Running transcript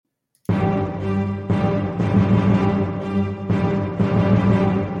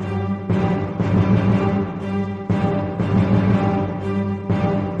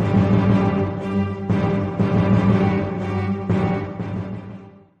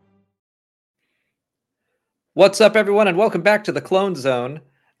What's up, everyone, and welcome back to the Clone Zone.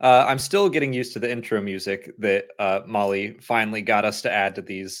 I'm still getting used to the intro music that Molly finally got us to add to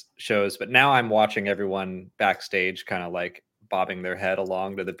these shows, but now I'm watching everyone backstage kind of like bobbing their head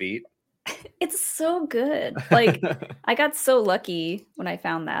along to the beat. It's so good. Like, I got so lucky when I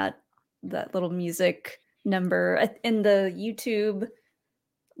found that little music number in the YouTube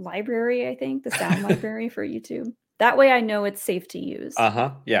library, I think, the sound library for YouTube. That way I know it's safe to use.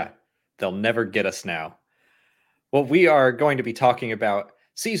 Yeah. They'll never get us now. Well, we are going to be talking about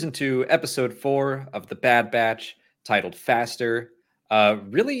Season 2, Episode 4 of The Bad Batch, titled Faster.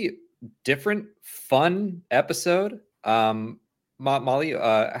 Really different, fun episode. Molly,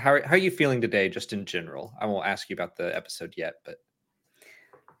 how are you feeling today, just in general? I won't ask you about the episode yet, but...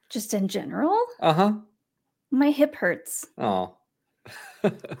 Just in general? Uh-huh. My hip hurts. Oh.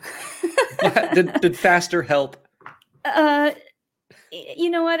 Did Faster help? You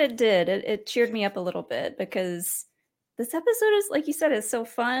know what? It did. It cheered me up a little bit because this episode is, like you said, is so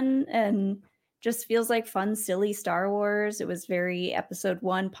fun and just feels like fun, silly Star Wars. It was very Episode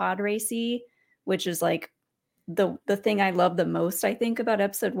 1 pod racy, which is like the thing I love the most, I think, about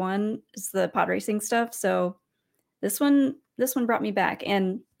Episode 1 is the pod racing stuff. So this one brought me back.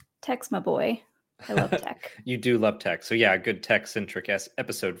 And Tech's my boy. I love Tech. You do love Tech. So yeah, good Tech-centric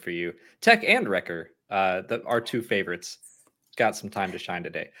episode for you. Tech and Wrecker, our two favorites. Got some time to shine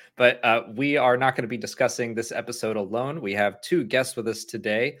today. But we are not going to be discussing this episode alone. We have two guests with us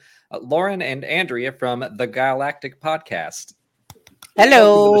today, Lauren and Andrea from the GALactic podcast.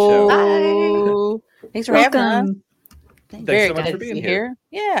 Hello. Hi. Thanks for having us. Thanks so much for being here.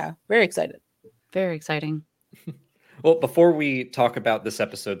 Yeah, very excited. Very exciting. Well, before we talk about this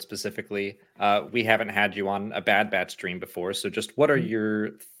episode specifically, we haven't had you on a Bad Batch stream before. So just what are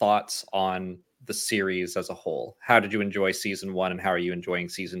your thoughts on the series as a whole? How did you enjoy Season 1 and how are you enjoying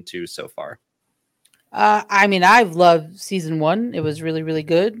Season 2 so far? I've loved Season 1. It was really, really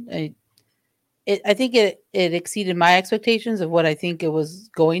good. I think it exceeded my expectations of what I think it was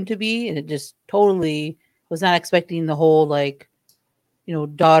going to be. And it just totally was not expecting the whole,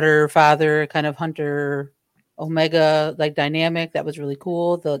 daughter, father, kind of Hunter Omega dynamic. That was really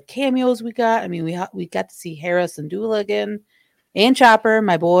cool. The cameos we got. I mean, we got to see Harris and Dula again, and Chopper,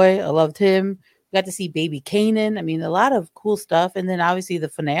 my boy. I loved him. We got to see Baby Kanan. I mean, a lot of cool stuff. And then obviously the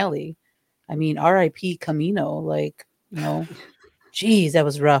finale. I mean, R.I.P. Camino. Geez, that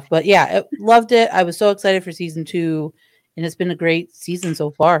was rough. But yeah, I loved it. I was so excited for Season 2, and it's been a great season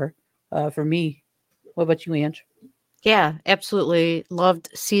so far for me. What about you, Ange? Yeah, absolutely. Loved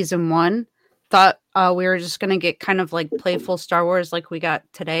Season 1. Thought we were just going to get kind of like playful Star Wars like we got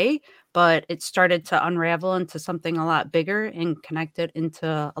today, but it started to unravel into something a lot bigger and connected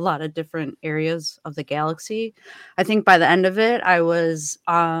into a lot of different areas of the galaxy. I think by the end of it, I was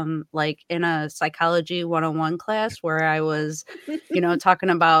in a psychology 101 class where I was, talking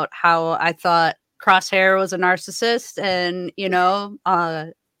about how I thought Crosshair was a narcissist and,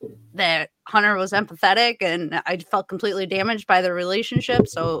 that Hunter was empathetic and I felt completely damaged by the relationship.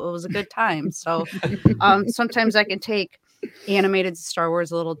 So it was a good time. So sometimes I can take animated Star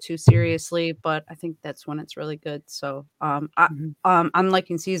Wars a little too seriously, but I think that's when it's really good. So I'm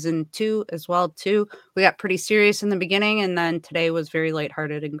liking Season 2 as well too. We got pretty serious in the beginning and then today was very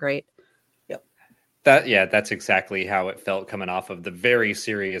lighthearted and great. Yep. That's exactly how it felt coming off of the very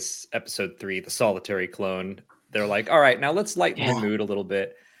serious Episode 3, the solitary clone. They're like, all right, now let's lighten the mood a little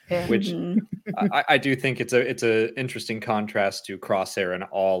bit. Yeah. Which I do think it's a interesting contrast to Crosshair and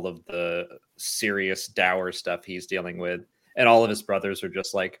all of the serious dour stuff he's dealing with. And all of his brothers are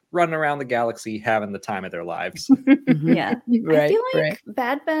just like running around the galaxy, having the time of their lives. Yeah. I feel like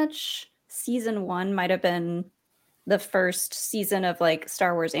Bad Batch Season 1 might have been the first season of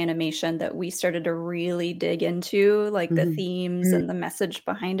Star Wars animation that we started to really dig into, the themes and the message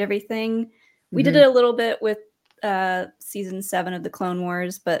behind everything. We did it a little bit with Season 7 of the Clone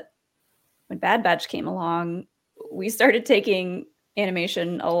Wars, but when Bad Batch came along, we started taking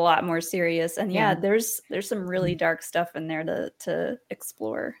animation a lot more serious. And there's some really dark stuff in there to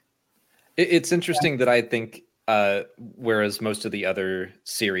explore. It's interesting that I think whereas most of the other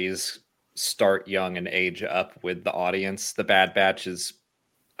series start young and age up with the audience, the Bad Batch is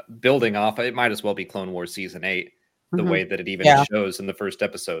building off. It might as well be Clone Wars Season 8. The way that it even shows in the first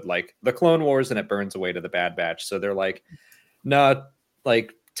episode, like the Clone Wars, and it burns away to the Bad Batch. So they're like, no,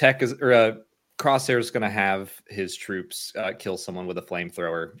 Tech is Crosshair is going to have his troops kill someone with a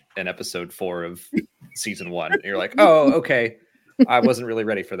flamethrower in Episode 4 of Season 1. And you're like, oh, okay. I wasn't really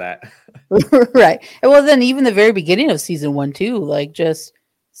ready for that. Right. And well, then even the very beginning of Season 1 too, just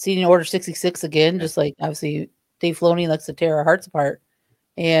seeing Order 66 again, just obviously Dave Filoni likes to tear our hearts apart.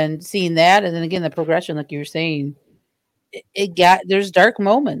 and seeing that, and then again the progression, like you were saying, there's dark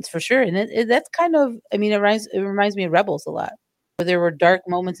moments for sure, and that's kind of, I mean, it reminds me of Rebels a lot, where there were dark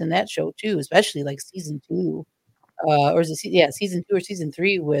moments in that show too, especially like season 2, or is it season 2 or season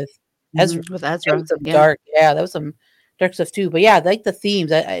 3 with Ezra? With Ezra, that was some dark, that was some dark stuff too. But yeah, like the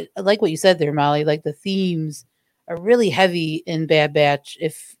themes, I like what you said there, Molly. Like the themes are really heavy in Bad Batch.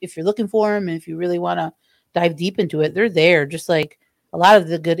 If you're looking for them and if you really want to dive deep into it, they're there. Just like a lot of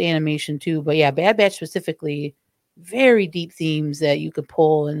the good animation too. But yeah, Bad Batch specifically, very deep themes that you could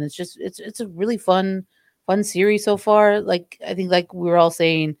pull, and it's a really fun series so far. Like I think, like we were all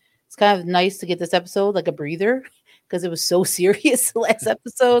saying, it's kind of nice to get this episode like a breather, because it was so serious the last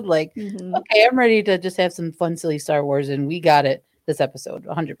episode. Like, okay, I'm ready to just have some fun, silly Star Wars, and we got it this episode,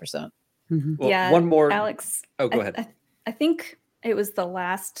 100%. Well, yeah, one more, Alex. Oh, go ahead. I think it was the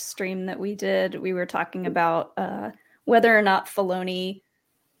last stream that we did. We were talking about whether or not Filoni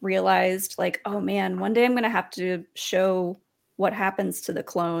realized, like, oh man, one day I'm going to have to show what happens to the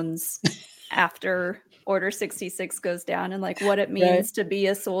clones after Order 66 goes down, and like what it means to be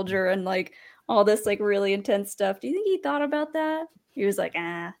a soldier, and like all this like really intense stuff. Do you think he thought about that? He was like,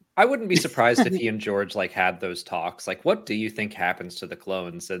 I wouldn't be surprised if he and George like had those talks. Like, what do you think happens to the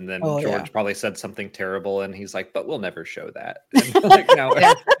clones? And then George probably said something terrible, and he's like, "But we'll never show that." And like, no,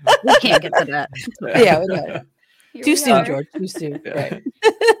 we can't get to that. Too soon, George. Too soon. Right.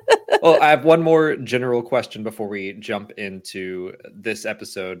 Well, I have one more general question before we jump into this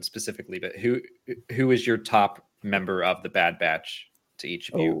episode specifically. But who is your top member of the Bad Batch to each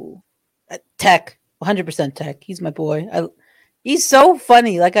of you? Tech, 100% Tech. He's my boy. He's so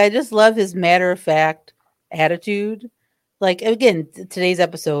funny. Like, I just love his matter-of-fact attitude. Like, again, today's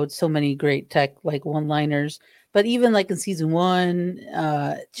episode, so many great Tech, like, one-liners. But even, like, in season 1,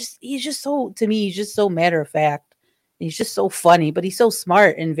 he's just so matter-of-fact. He's just so funny, but he's so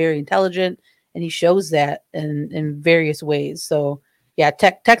smart and very intelligent, and he shows that in various ways. So, yeah,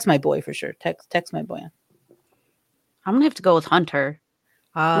 Tech's my boy for sure. Tech's my boy. I'm going to have to go with Hunter.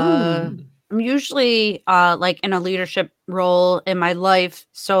 I'm usually like in a leadership role in my life,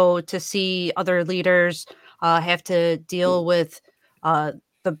 so to see other leaders have to deal with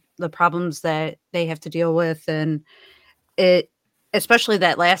the problems that they have to deal with, and it, especially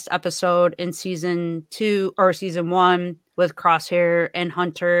that last episode in season 2 or season 1 with Crosshair and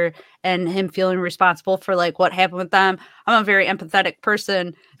Hunter and him feeling responsible for like what happened with them. I'm a very empathetic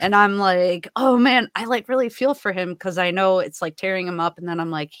person, and I'm like, oh man, I like really feel for him, because I know it's like tearing him up, and then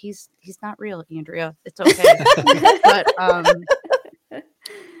I'm like, he's not real, Andrea. It's okay. But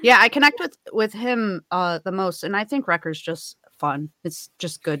yeah, I connect with him the most, and I think Wrecker's just fun. It's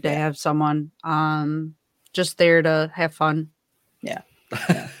just good to have someone just there to have fun.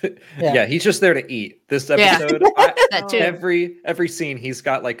 Yeah, he's just there to eat. This episode, that too. Every scene, he's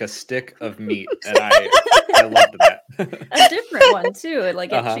got like a stick of meat, and I loved that. A different one too.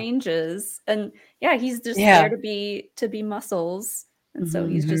 It changes, and yeah, he's just there to be muscles, and so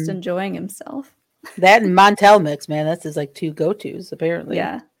he's just enjoying himself. That and Montel mix, man, that's his like 2 go-tos apparently.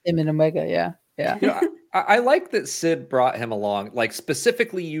 Yeah, him and Omega. Yeah. You know, I like that Sid brought him along, like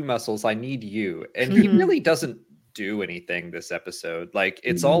specifically you, Muscles. I need you, and he really doesn't do anything this episode. Like,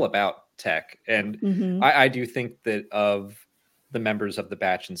 it's all about Tech, and I do think that of the members of the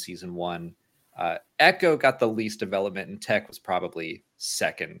batch in season 1, Echo got the least development, and Tech was probably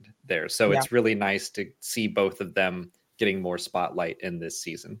second there. So it's really nice to see both of them getting more spotlight in this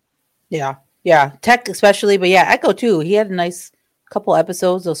season. Yeah, Tech especially, but yeah, Echo too. He had a nice couple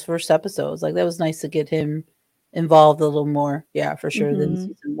episodes, those first episodes. Like, that was nice to get him involved a little more. Yeah, for sure, than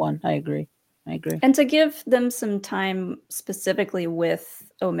season 1. I agree. And to give them some time specifically with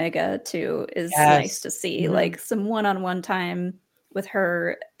Omega too is nice to see. Like some one-on-one time with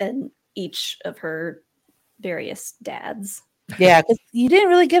her and each of her various dads. Yeah, because you didn't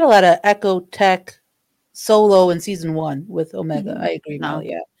really get a lot of Echo Tech solo in season 1 with Omega. I agree now.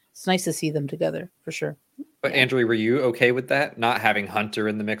 Yeah, it's nice to see them together for sure. But Andrew, were you okay with that? Not having Hunter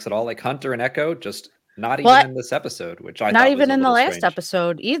in the mix at all? Like, Hunter and Echo just not even in this episode, which I not thought even was in the last strange.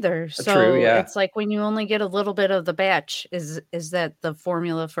 episode either. So true, yeah. It's like when you only get a little bit of the batch, is that the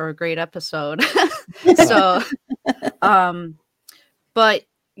formula for a great episode? So, but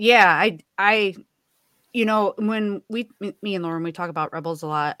yeah, I you know, when me and Lauren, we talk about Rebels a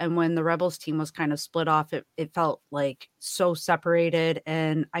lot, and when the Rebels team was kind of split off, it felt like so separated,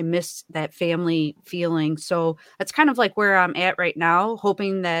 and I missed that family feeling. So that's kind of like where I'm at right now,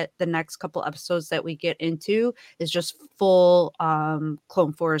 hoping that the next couple episodes that we get into is just full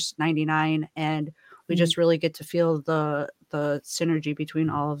Clone Force 99, and we just really get to feel the synergy between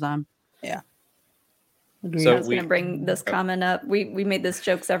all of them. Yeah. Agreed. I was going to bring this comment up. We made this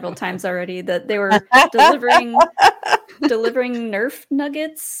joke several times already that they were delivering Nerf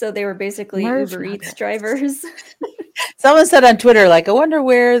nuggets, so they were basically Uber Eats drivers. Someone said on Twitter, like, I wonder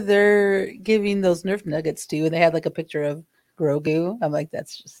where they're giving those Nerf nuggets to, and they had like a picture of Grogu. I'm like,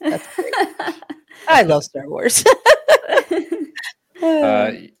 that's great. I love Star Wars.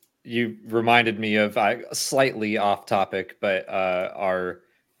 You reminded me of slightly off topic, but our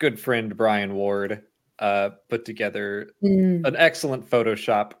good friend Brian Ward put together an excellent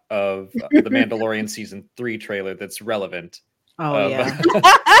Photoshop of the Mandalorian season 3 trailer that's relevant. Oh yeah,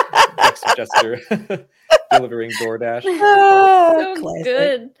 Dexter Jester delivering DoorDash. So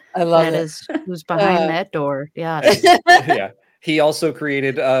good. I love that. It. Is who's behind that door? Yeah, yeah. He also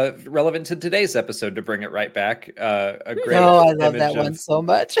created relevant to today's episode to bring it right back. A great I love that one so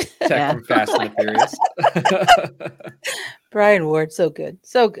much. Tech from Fast and the Furious. Brian Ward, so good.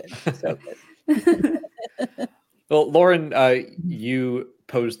 Well, Lauren, you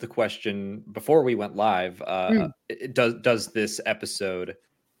posed the question before we went live. Does this episode?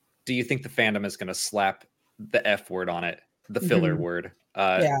 Do you think the fandom is going to slap the F word on it, the filler word?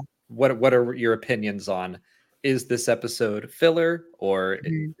 What are your opinions on? Is this episode filler, or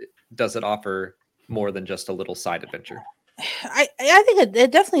does it offer more than just a little side adventure? I think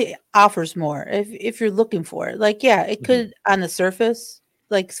it definitely offers more if you're looking for it. Like, yeah, it could on the surface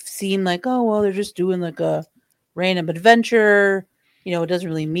like seem like, oh well, they're just doing like a random adventure. You know, it doesn't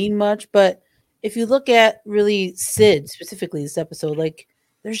really mean much. But if you look at really Sid specifically this episode, like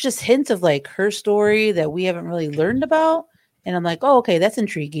there's just hints of like her story that we haven't really learned about. And I'm like, oh, okay, that's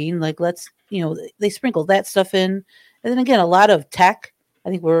intriguing. Like, let's, they sprinkled that stuff in. And then again, a lot of tech. I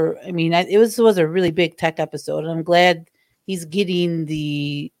think it was a really big tech episode. And I'm glad he's getting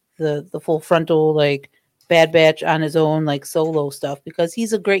the full frontal, like, Bad Batch on his own, like, solo stuff, because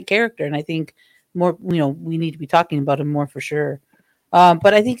he's a great character. And I think more, we need to be talking about him more for sure.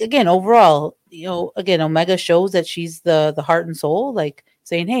 But I think, again, overall, Omega shows that she's the heart and soul, like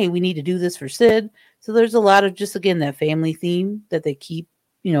saying, hey, we need to do this for Sid. So there's a lot of just, again, that family theme that they keep,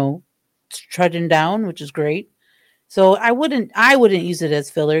 trudging down, which is great. So I wouldn't use it as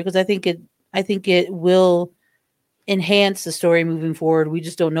filler, because I think it will enhance the story moving forward. We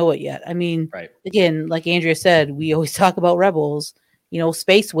just don't know it yet. I mean, again, like Andrea said, we always talk about Rebels,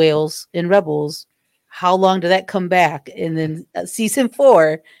 space whales in Rebels. How long did that come back? And then season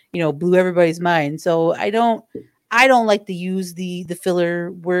 4, blew everybody's mind. So I don't like to use the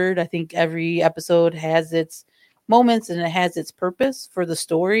filler word. I think every episode has its moments and it has its purpose for the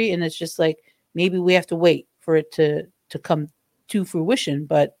story. And it's just like, maybe we have to wait for it to come to fruition,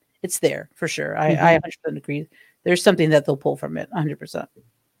 but it's there for sure. I 100% agree. There's something that they'll pull from it 100%.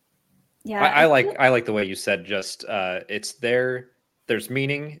 Yeah. I like the way you said, just it's there. There's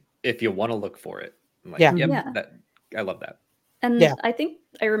meaning if you want to look for it. I'm like, I love that. And I think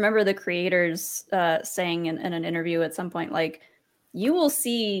I remember the creators saying in an interview at some point, like, you will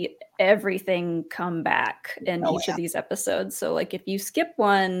see everything come back in each of these episodes. So, like, if you skip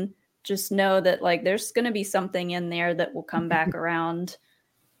one, just know that, like, there's going to be something in there that will come back around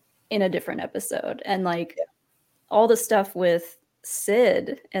in a different episode. And, like, all the stuff with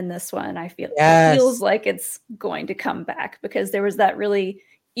Sid in this one, I feel it feels like it's going to come back, because there was that really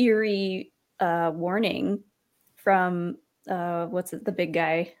eerie warning from the big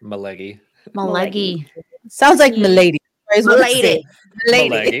guy, Malegi. Sounds like Milady. Milady.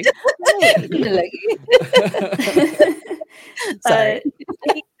 Sorry.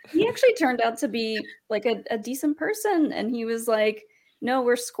 He actually turned out to be like a decent person, and he was like, no,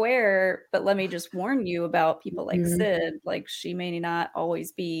 we're square, but let me just warn you about people like Sid. Like, she may not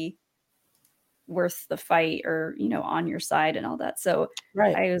always be worth the fight or, on your side and all that. So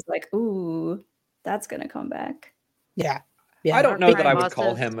I was like, ooh, that's going to come back. Yeah. I don't know that I would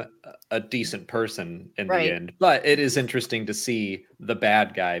call him a decent person in the end, but it is interesting to see the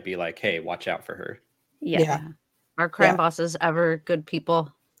bad guy be like, hey, watch out for her. Yeah. Are crime bosses ever good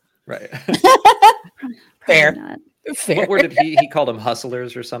people? Right. Fair. Not. Fair. Where did he called them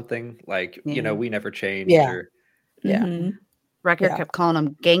hustlers or something? Like, we never change. Wrecker kept calling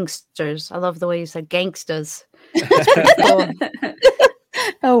them gangsters. I love the way you said gangsters.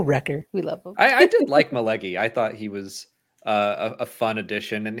 Oh, Wrecker. We love him. I did like Malegi. I thought he was a fun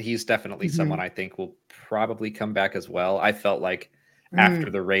addition, and he's definitely someone I think will probably come back as well. I felt like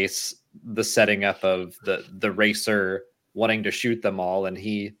after the race, the setting up of the racer wanting to shoot them all, and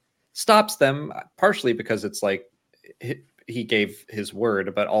he stops them partially because it's like he gave his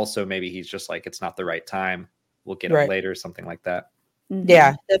word, but also maybe he's just like, it's not the right time. We'll get him later, something like that.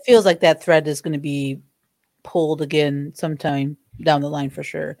 Yeah, it feels like that thread is going to be pulled again sometime, down the line for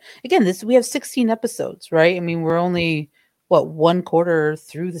sure. Again, we have 16 episodes, right? I mean, we're only one quarter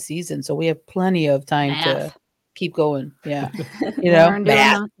through the season, so we have plenty of time to keep going. Yeah,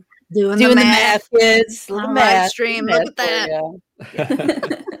 math. Doing the math, kids. Little math stream. Look at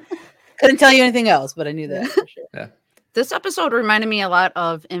that. Couldn't tell you anything else, but I knew that for sure. Yeah. This episode reminded me a lot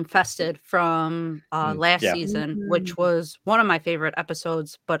of Infested from last season, which was one of my favorite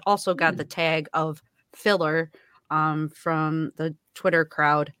episodes, but also got the tag of filler from the Twitter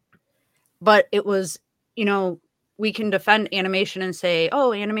crowd. But it was, we can defend animation and say,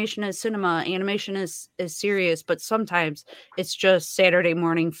 oh, animation is cinema, animation is serious, but sometimes it's just Saturday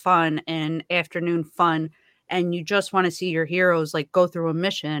morning fun and afternoon fun, and you just want to see your heroes like go through a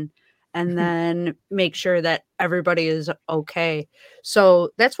mission and then make sure that everybody is okay.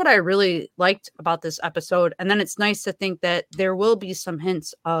 So that's what I really liked about this episode. And then it's nice to think that there will be some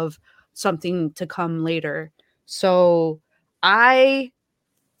hints of something to come later. So I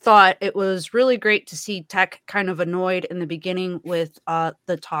thought it was really great to see Tech kind of annoyed in the beginning with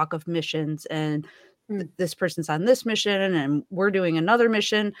the talk of missions and this person's on this mission and we're doing another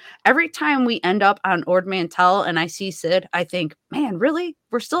mission. Every time we end up on Ord Mantell and I see Sid, I think, man, really?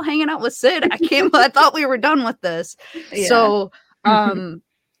 We're still hanging out with Sid? I thought we were done with this. Yeah. So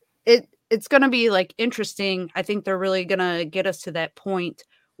it's going to be like interesting. I think they're really going to get us to that point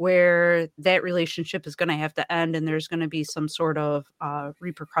where that relationship is going to have to end and there's going to be some sort of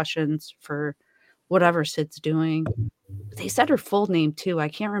repercussions for whatever Sid's doing. They said her full name too. I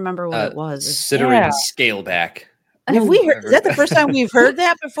can't remember what it was. Sidorine Scaleback. Have we heard? Is that the first time we've heard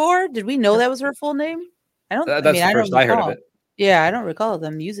that before? Did we know that was her full name? I don't. That's the first I heard of it. Yeah, I don't recall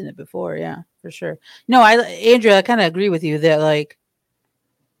them using it before. Yeah, for sure. No, Andrea, I kind of agree with you that like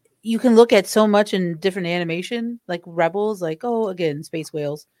you can look at so much in different animation, like Rebels, like again, space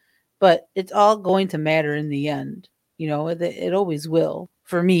whales, but it's all going to matter in the end. It always will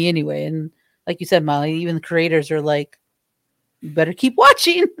for me anyway. And like you said, Molly, even the creators are like, you better keep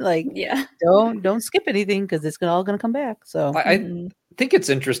watching. Like, don't skip anything because it's all going to come back. So I think it's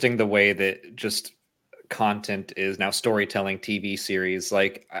interesting the way that just content is now storytelling TV series.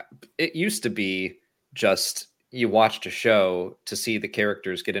 Like it used to be just you watched a show to see the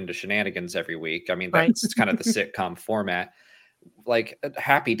characters get into shenanigans every week. I mean, that's kind of the sitcom format. Like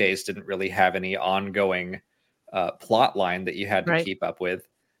Happy Days didn't really have any ongoing plot line that you had to keep up with.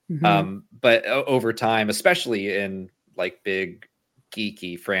 But over time, especially in like big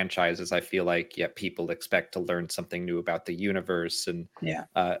geeky franchises, I feel like people expect to learn something new about the universe, and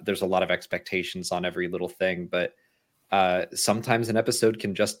there's a lot of expectations on every little thing. But sometimes an episode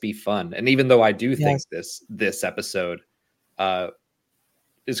can just be fun, and even though I do think this episode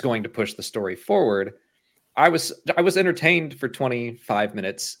is going to push the story forward, I was entertained for 25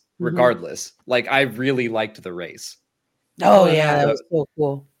 minutes regardless. Like I really liked the race. Oh yeah, that was so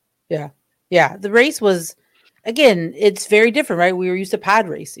cool. Yeah. The race was, again, it's very different, right? We were used to pod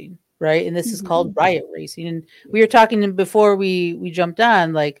racing, right? And this is called riot racing. And we were talking before we jumped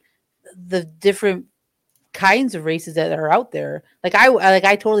on, like the different kinds of races that are out there. Like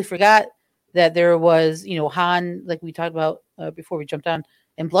I totally forgot that there was, Han, like we talked about before we jumped on,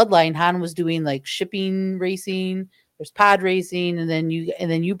 in Bloodline, Han was doing like shipping racing. There's pod racing, and then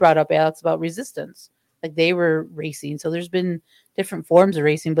you brought up, Alex, about Resistance. Like they were racing. So there's been different forms of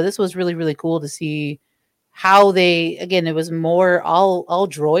racing, but this was really, really cool to see how it was more all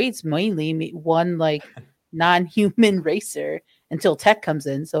droids, mainly one like non-human racer until Tech comes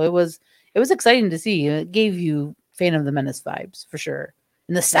in. So it was exciting to see. It gave you Phantom of the Menace vibes for sure.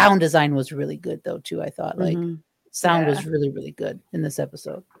 And the sound design was really good though too. I thought like sound was really, really good in this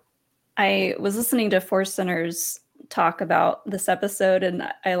episode. I was listening to Force Centers talk about this episode, and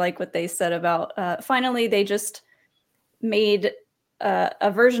I like what they said about finally they just made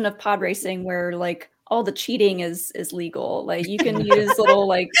a version of pod racing where like all the cheating is legal. Like you can use little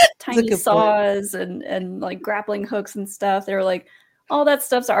like tiny saws and like grappling hooks and stuff. They're like, all that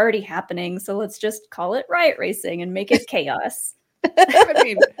stuff's already happening, so let's just call it riot racing and make it chaos. I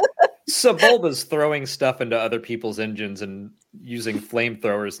mean, Sebulba's throwing stuff into other people's engines and using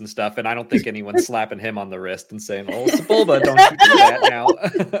flamethrowers and stuff, and I don't think anyone's slapping him on the wrist and saying, "Oh, Sebulba, don't you do that now."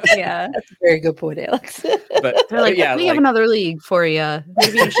 Yeah, that's a very good point, Alex. But they're like, we have another league for you.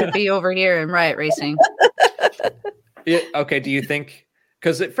 Maybe you should be over here in riot racing. Okay, do you think?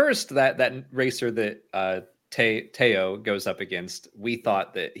 Because at first, that racer that Teo goes up against, we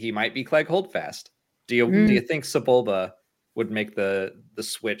thought that he might be Clegg Holdfast. Do you think Sebulba would make the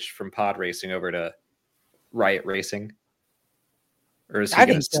switch from pod racing over to riot racing? Or is he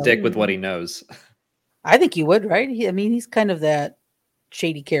going to stick with what he knows? I think he would, right? He's kind of that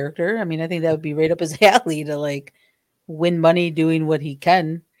shady character. I mean, I think that would be right up his alley to like win money doing what he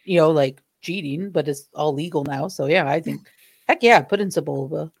can, like cheating, but it's all legal now. So yeah, I think, heck yeah, put in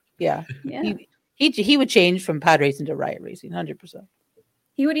Sebulba. Yeah. He would change from pod racing to riot racing, 100%.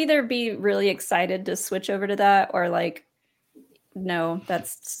 He would either be really excited to switch over to that or like, no,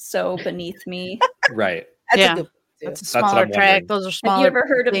 that's so beneath me. Right. That's a smaller track. Those are smaller. Have you ever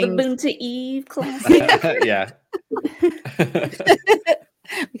heard of the Boon to Eve Classic? Yeah.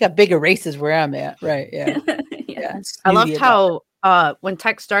 We got bigger races where I'm at. Right. Yeah. I loved how when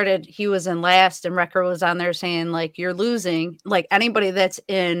Tech started, he was in last and Wrecker was on there saying, like, you're losing. Like, anybody that's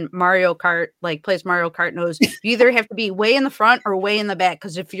in Mario Kart, like plays Mario Kart, knows you either have to be way in the front or way in the back,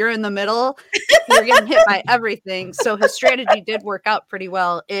 because if you're in the middle, you're getting hit by everything. So his strategy did work out pretty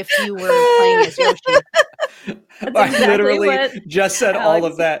well if you were playing as Yoshi. I literally just said all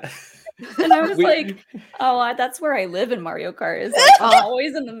of that. And I was like, oh, that's where I live in Mario Kart. Is like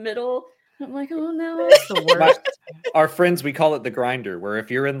always in the middle. I'm like, oh no, it's the worst. Our friends, we call it the grinder, where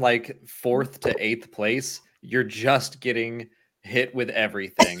if you're in like 4th to 8th place, you're just getting hit with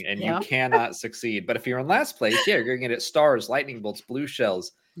everything and you cannot succeed. But if you're in last place, you're going to get stars, lightning bolts, blue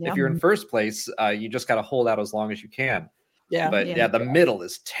shells. If you're in first place, you just got to hold out as long as you can. But the middle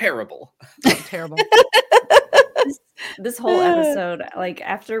is terrible. Terrible. This whole episode, like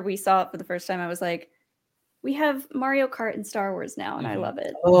after we saw it for the first time, I was like, we have Mario Kart in Star Wars now, and I love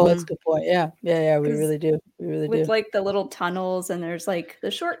it. Oh, that's a good point. Yeah, we really do. With like the little tunnels, and there's like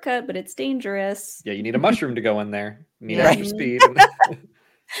the shortcut, but it's dangerous. Yeah, you need a mushroom to go in there. You need extra speed.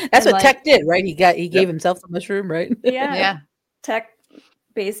 That's what Tech did, right? He gave himself the mushroom, right? Yeah. Tech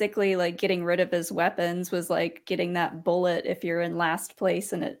basically like getting rid of his weapons was like getting that bullet if you're in last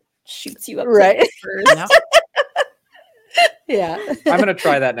place and it shoots you up right first. Yeah. I'm going to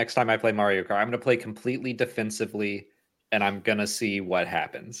try that next time I play Mario Kart. I'm going to play completely defensively and I'm going to see what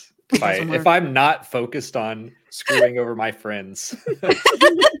happens. If I'm not focused on screwing over my friends,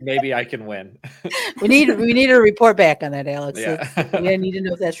 maybe I can win. We need to report back on that, Alex. Yeah. We need to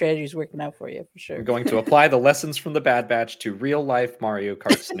know if that strategy is working out for you, for sure. I'm going to apply the lessons from the Bad Batch to real life Mario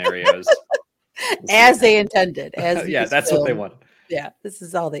Kart scenarios. As they intended. That's what they wanted. Yeah, this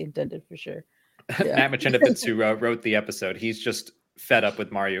is all they intended for sure. Yeah. Matt Machinowitz, who wrote the episode, he's just fed up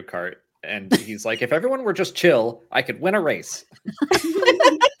with Mario Kart. And he's like, if everyone were just chill, I could win a race.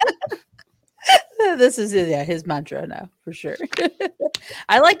 This is his mantra now, for sure.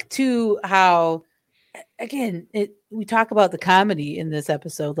 I like too how, again, we talk about the comedy in this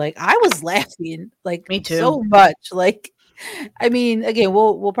episode. Like, I was laughing, like, me too, so much. Like, I mean, again,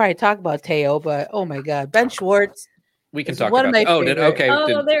 we'll probably talk about Teo, but oh my God, Ben Schwartz. We can talk about.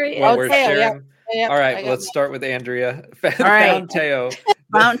 There he is. We're sharing. Yeah, all right, let's start with Andrea. Found Teo.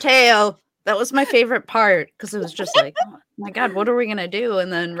 Found Teo. That was my favorite part because it was just like, oh my God, what are we gonna do?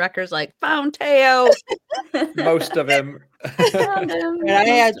 And then Wrecker's like, found Teo. Most of him. Found him. I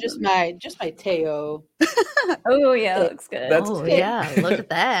had just my Teo. Oh yeah, that looks good. Yeah, look at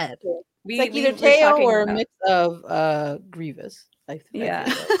that. It's like either Teo or a mix of Grievous.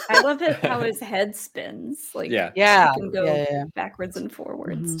 I love how his head spins. Like, he can go backwards and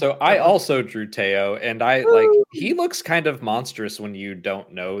forwards. So I also drew Teo, and he looks kind of monstrous when you don't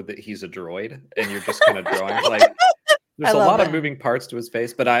know that he's a droid, and you're just kind of drawing. Like, there's a lot of moving parts to his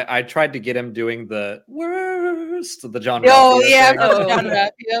face, but I tried to get him doing the worst, the John. John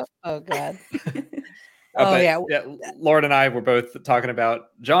Ralphio. Oh God. Lauren and I were both talking about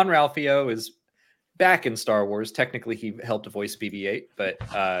John Ralphio is back in Star Wars. Technically, he helped voice BB-8, but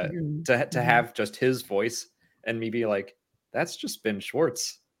to have just his voice and me be like, that's just Ben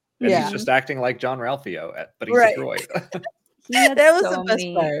Schwartz, and he's just acting like John Ralphio, but he's a droid. That was the best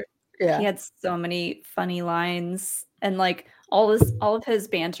part. Yeah, he had so many funny lines, and like all of his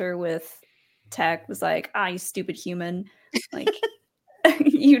banter with Tech was like, you stupid human, like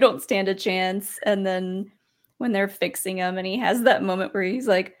you don't stand a chance. And then when they're fixing him, and he has that moment where he's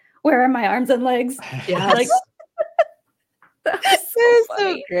like, where are my arms and legs? Yeah, like that's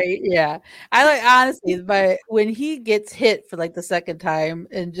so great. Yeah, I like, honestly, but when he gets hit for like the second time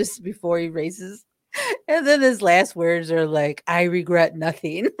and just before he races, and then his last words are like, "I regret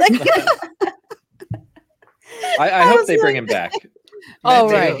nothing." Like, I hope they bring him back.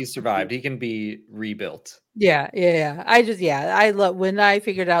 Right, he survived. He can be rebuilt. Yeah. I love when I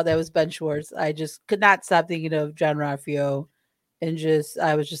figured out that was Ben Schwartz. I just could not stop thinking of John Ralphio. And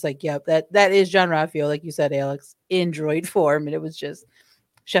I was just like, yep, that is John Ralphio, like you said, Alex, in droid form. And it was just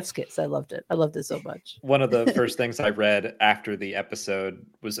chef's kiss. I loved it. I loved it so much. One of the first things I read after the episode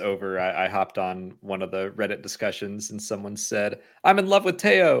was over, I hopped on one of the Reddit discussions and someone said, I'm in love with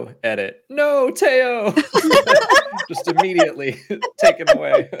Teo. Edit. No, Teo. Just immediately taken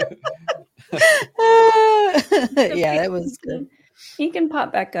away. Yeah, that was good. He can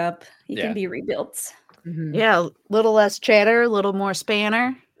pop back up. He can be rebuilt. Mm-hmm. Yeah, a little less chatter, a little more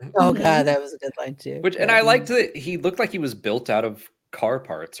spanner. Oh god, that was a good line too. And I liked that he looked like he was built out of car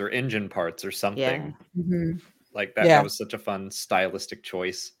parts or engine parts or something. Yeah. Like that. That was such a fun stylistic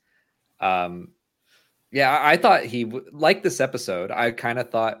choice. Yeah, I thought like this episode. I kind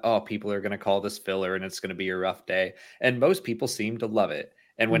of thought, oh, people are going to call this filler and it's going to be a rough day. And most people seem to love it.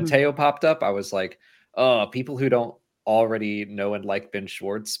 And when Teo popped up, I was like, oh, people who don't already know and like Ben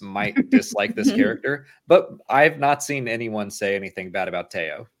Schwartz might dislike this character. But I've not seen anyone say anything bad about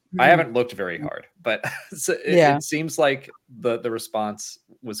Teo. I haven't looked very hard, but it seems like the response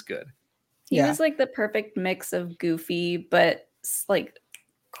was good. He was like the perfect mix of goofy, but like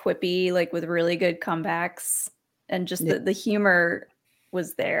quippy, like with really good comebacks, and just the humor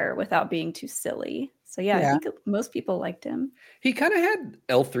was there without being too silly. So I think most people liked him. He kind of had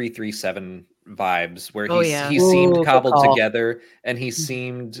L337 vibes where he seemed cobbled together and he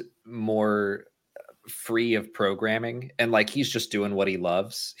seemed more free of programming and like he's just doing what he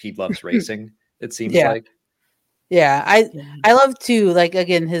loves. He loves racing, it seems like. Yeah, I love too, like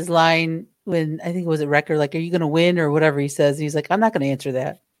again, his line when I think it was a Wrecker, like, are you gonna win or whatever he says, he's like, I'm not gonna answer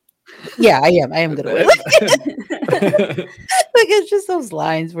that. Yeah, I am gonna win. Like it's just those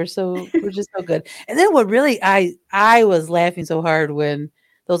lines were just so good. And then what really I was laughing so hard when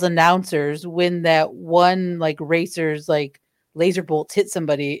those announcers, when that one like racer's like laser bolts hit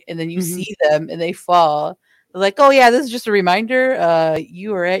somebody and then you see them and they fall. They're like, oh yeah, this is just a reminder.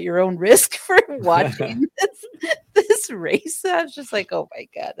 You are at your own risk for watching this race. I was just like, oh my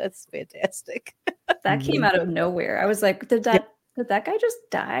god, that's fantastic. That came out of nowhere. I was like, did that guy just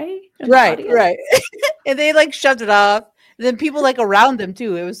die? Right. And they like shoved it off. And then people like around them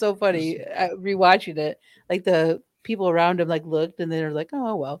too. It was so funny rewatching it. Like the people around him like looked and they were like,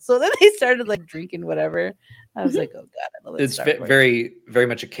 oh well. So then they started like drinking whatever. I was like, oh god, I love it's very, very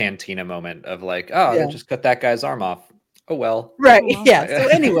much a cantina moment of like, they just cut that guy's arm off. Oh well. Right. Yeah. So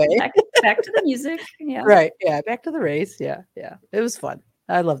anyway, back to the music. Yeah. Right. Yeah. Back to the race. Yeah. Yeah. It was fun.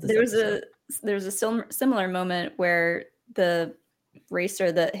 I love this. There was a similar moment where the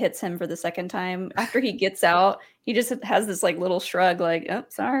racer that hits him for the second time, after he gets out, he just has this like little shrug, like, oh,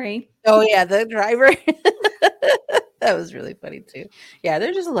 sorry. Oh yeah, the driver. That was really funny too. Yeah,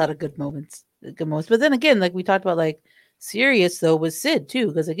 there's just a lot of good moments. But then again, like we talked about, like serious though was Sid too,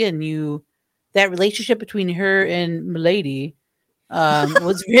 because again, that relationship between her and Milady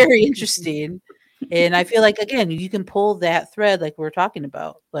was very interesting. And I feel like again, you can pull that thread like we're talking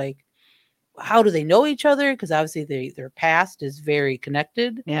about, like how do they know each other? Because obviously their past is very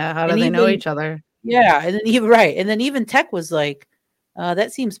connected. Yeah, how do they know each other? Yeah, and then even Tech was like,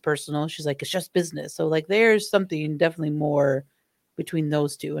 that seems personal. She's like, it's just business. So like there's something definitely more between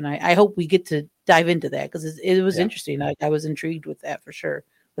those two. And I hope we get to dive into that because it was interesting. I was intrigued with that for sure,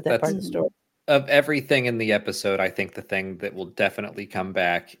 with that part of the story. Of everything in the episode, I think the thing that will definitely come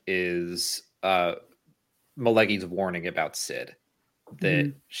back is Melegi's warning about Sid.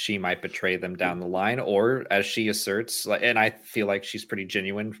 That she might betray them down the line, or as she asserts, and I feel like she's pretty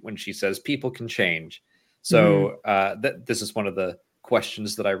genuine when she says people can change. So this is one of the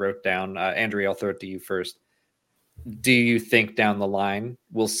questions that I wrote down. Andrea, I'll throw it to you first. Do you think down the line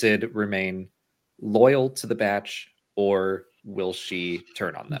will Sid remain loyal to the batch, or will she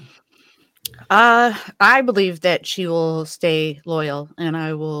turn on them? I believe that she will stay loyal, and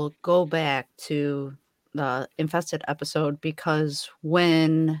I will go back to the Infested episode, because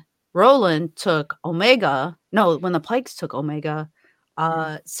when Roland took Omega, when the Pikes took Omega,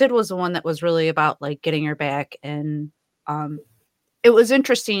 Sid was the one that was really about like getting her back. And it was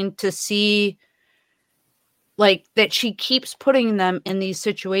interesting to see like that she keeps putting them in these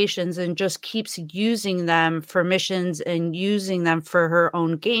situations and just keeps using them for missions and using them for her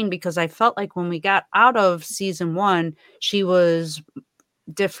own gain, because I felt like when we got out of season 1, she was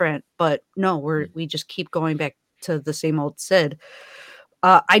different, but no, we just keep going back to the same old Sid.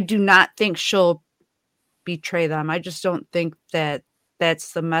 I do not think she'll betray them. I just don't think that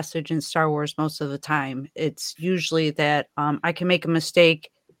that's the message in Star Wars most of the time. It's usually that I can make a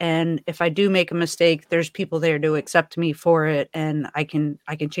mistake, and if I do make a mistake, there's people there to accept me for it, and I can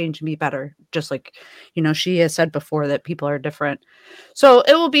change and be better. Just like, she has said before that people are different. So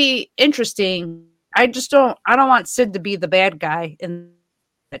it will be interesting. I don't want Sid to be the bad guy in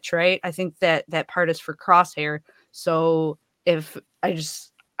that, right? I think that part is for Crosshair. So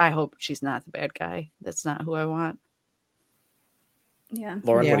I hope she's not the bad guy. That's not who I want. Yeah.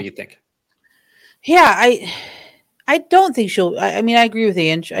 Lauren, what do you think? Yeah, I don't think she'll. I mean, I agree with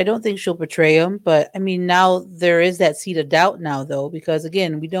Ange. I don't think she'll betray him. But I mean, now there is that seed of doubt now, though, because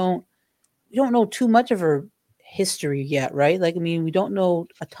again, we don't don't know too much of her history yet, right? Like, I mean, we don't know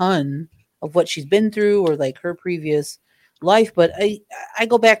a ton of what she's been through or like her previous life. But I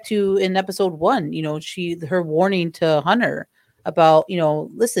go back to in episode 1, her warning to Hunter about,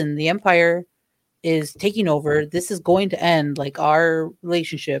 listen, the Empire is taking over. This is going to end, like our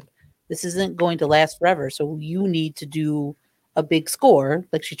relationship. This isn't going to last forever. So you need to do a big score,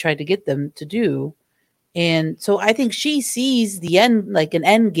 like she tried to get them to do. And so I think she sees the end, like an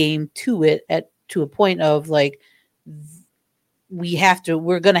end game to it to a point of like,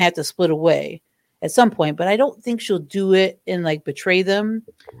 we're going to have to split away at some point, but I don't think she'll do it and like betray them.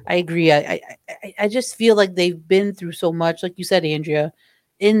 I agree. I just feel like they've been through so much, like you said, Andrea,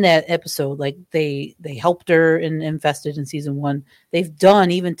 in that episode. Like they helped her and invested in season 1. They've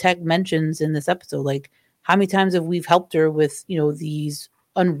done, even Tech mentions in this episode, like how many times have we've helped her with, these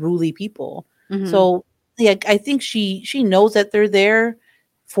unruly people. Mm-hmm. So yeah, I think she knows that they're there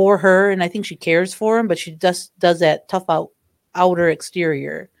for her, and I think she cares for them, but she just does that tough outer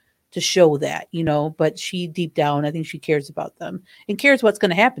exterior to show that, but she deep down, I think she cares about them and cares what's going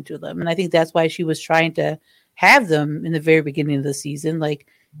to happen to them. And I think that's why she was trying to have them in the very beginning of the season, like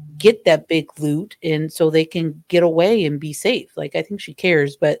get that big loot and so they can get away and be safe. Like, I think she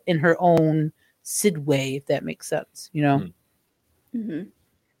cares, but in her own Sid way, if that makes sense, Mm-hmm.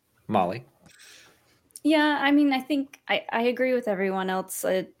 Molly. Yeah, I mean, I think I agree with everyone else.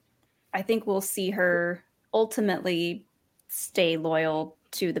 I think we'll see her ultimately stay loyal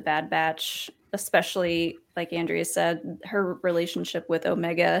to the Bad Batch, especially, like Andrea said, her relationship with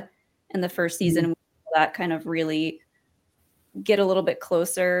Omega in the first season, mm-hmm. that kind of really get a little bit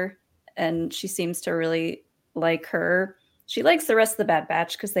closer, and she seems to really like her. She likes the rest of the Bad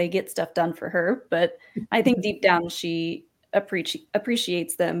Batch because they get stuff done for her, but I think deep down she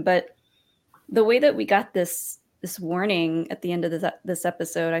appreciates them. But the way that we got this warning at the end of this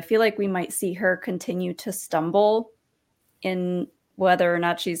episode, I feel like we might see her continue to stumble in whether or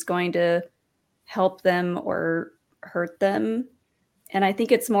not she's going to help them or hurt them. And I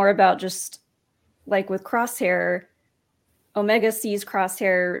think it's more about just like with Crosshair, Omega sees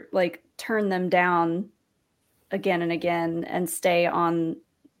Crosshair like turn them down again and again and stay on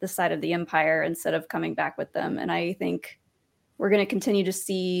the side of the Empire instead of coming back with them. And I think we're going to continue to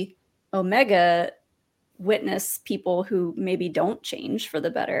see Omega witness people who maybe don't change for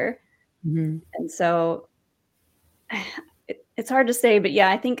the better. Mm-hmm. And so it's hard to say, but yeah,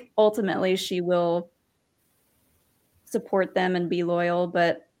 I think ultimately she will support them and be loyal,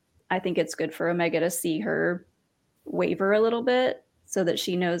 but I think it's good for Omega to see her waver a little bit so that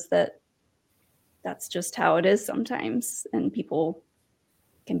she knows that that's just how it is sometimes, and people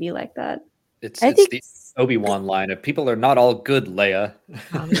can be like that. It's the Obi-Wan line of people are not all good, Leia.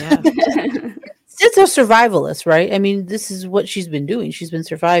 Oh, yeah. It's a survivalist, right? I mean, this is what she's been doing. She's been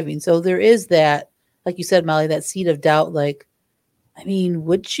surviving. So there is that, like you said, Molly, that seed of doubt. Like, I mean,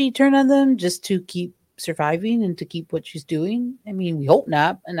 would she turn on them just to keep surviving and to keep what she's doing? I mean, we hope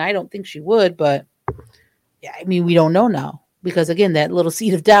not. And I don't think she would, but yeah, I mean, we don't know now. Because again, that little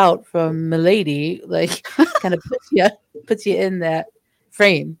seed of doubt from Milady, like, kind of puts you in that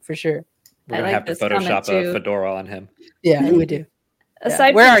frame for sure. We're gonna have to Photoshop a fedora on him. Yeah, we do.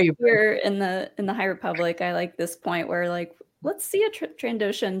 Aside where are you here in the High Republic? I like this point where like, let's see a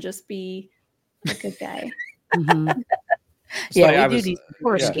Trandoshan just be a good guy. Mm-hmm. Yeah, we do need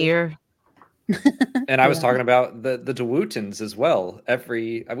poor skier. And I was talking about the Dewutans as well.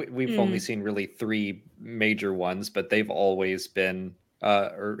 We've only seen really 3 major ones, but they've always been,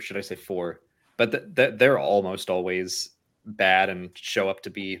 or should I say 4? But they're almost always bad and show up to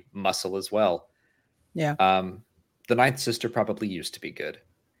be muscle as well. Yeah. The Ninth Sister probably used to be good.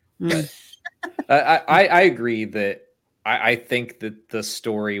 But I agree that I think that the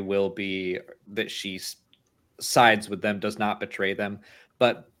story will be that she sides with them, does not betray them,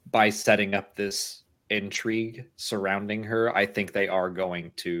 but by setting up this intrigue surrounding her, I think they are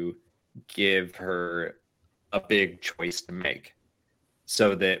going to give her a big choice to make,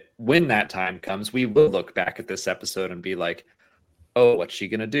 so that when that time comes, we will look back at this episode and be like, oh, what's she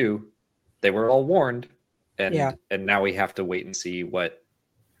gonna do? They were all warned, and now we have to wait and see what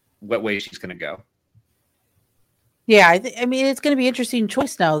way she's gonna go. Yeah, I mean, it's going to be an interesting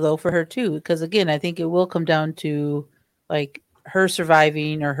choice now, though, for her too, because again, I think it will come down to like her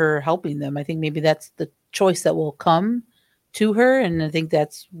surviving or her helping them. I think maybe that's the choice that will come to her, and I think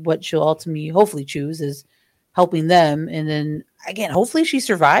that's what she'll ultimately, hopefully, choose is helping them. And then again, hopefully, she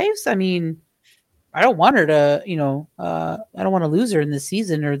survives. I mean, I don't want her to, I don't want to lose her in this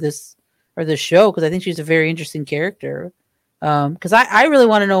season or this show, because I think she's a very interesting character. Because I really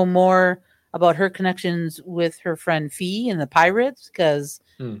want to know more about her connections with her friend Fee and the pirates, because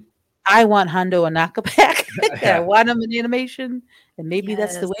I want Hondo Anaka back. I want him in animation, and maybe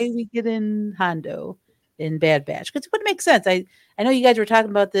that's the way we get in Hondo in Bad Batch, because it would make sense. I know you guys were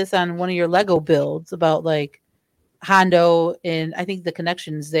talking about this on one of your Lego builds about like Hondo, and I think the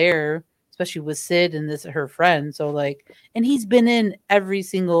connections there, especially with Sid and her friend. So like, and he's been in every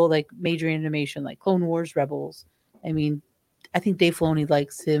single like major animation, like Clone Wars, Rebels. I mean, I think Dave Filoni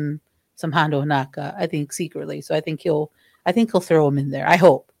likes him some Hondo Hanaka, I think secretly. So I think he'll throw him in there. I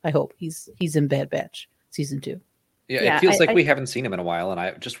hope he's in Bad Batch season 2. Yeah, it feels like we haven't seen him in a while,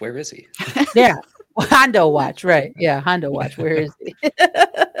 and where is he? Yeah, Hondo watch, right? Yeah, Hondo watch. Where is he?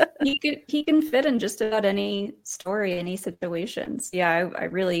 He can fit in just about any story, any situations. Yeah, I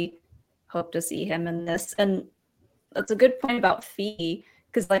really hope to see him in this. And that's a good point about Fee,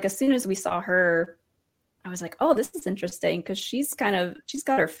 because like as soon as we saw her, I was like, oh, this is interesting, because she's got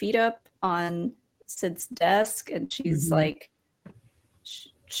her feet up on Sid's desk, and she's like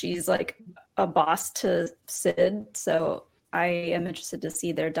a boss to Sid. So I am interested to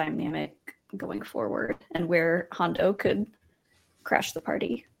see their dynamic going forward and where Hondo could crash the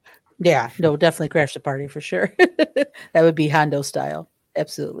party. Yeah, no, definitely crash the party for sure. That would be Hondo style.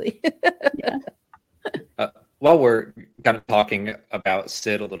 Absolutely. Yeah. While we're kind of talking about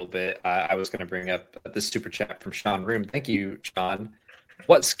Sid a little bit, I was going to bring up this super chat from Sean Room. Thank you, Sean.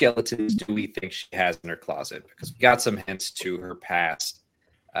 What skeletons do we think she has in her closet? Because we got some hints to her past.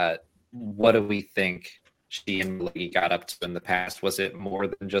 What do we think she and Millie got up to in the past? Was it more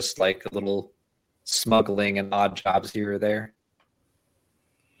than just like a little smuggling and odd jobs here or there?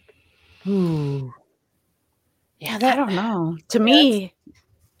 Ooh. Yeah, I don't know. To me,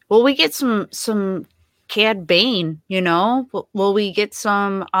 will we get some Cad Bane, you know? Will we get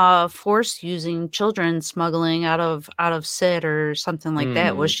some Force using children smuggling out of Sid or something like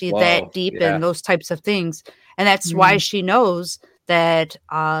that? Was she that deep in those types of things? And that's why she knows that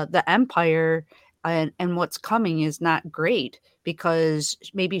the Empire and what's coming is not great, because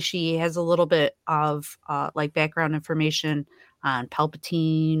maybe she has a little bit of like background information on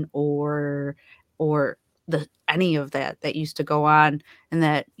Palpatine or any of that used to go on. And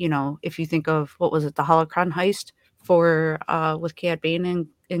that, you know, if you think of what was it, the Holocron heist for with Cad Bane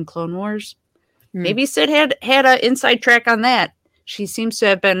in Clone Wars, maybe Sid had an inside track on that. She seems to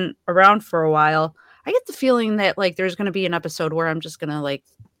have been around for a while. I get the feeling that like there's going to be an episode where I'm just going to like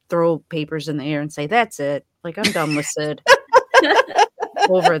throw papers in the air and say, that's it. Like, I'm done with Sid.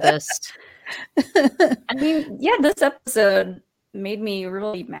 Over this. I mean, yeah, this episode made me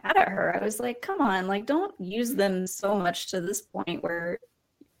really mad at her. I was like, come on, like, don't use them so much to this point where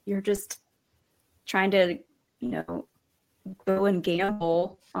you're just trying to, you know, go and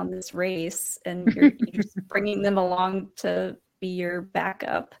gamble on this race, and you're just bringing them along to be your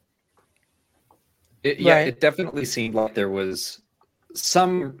backup. It definitely seemed like there was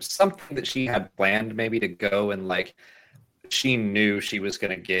something that she had planned, maybe to go and like, she knew she was going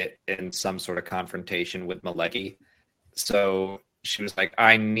to get in some sort of confrontation with Maleki. So she was like,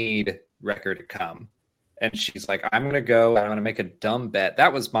 I need Wrecker to come. And she's like, I'm going to go, I'm going to make a dumb bet.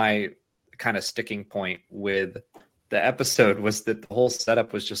 That was my kind of sticking point with the episode, was that the whole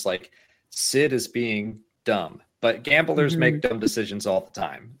setup was just like, Sid is being dumb, but gamblers make dumb decisions all the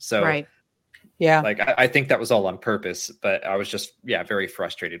time. So right. Yeah, like I think that was all on purpose, but I was just very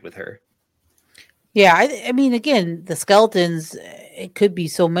frustrated with her. Yeah, I mean, again, the skeletons, it could be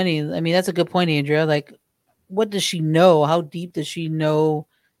so many. I mean, that's a good point, Andrea. Like, what does she know? How deep does she know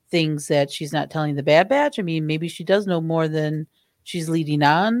things that she's not telling the Bad Batch? I mean, maybe she does know more than she's leading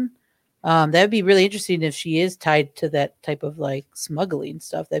on. That would be really interesting if she is tied to that type of like smuggling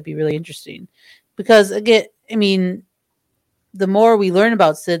stuff. That'd be really interesting. Because again, I mean, the more we learn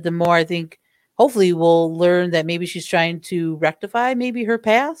about Sid, the more I think hopefully we'll learn that maybe she's trying to rectify maybe her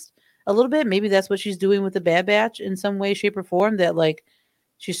past a little bit. Maybe that's what she's doing with the Bad Batch in some way, shape, or form, that like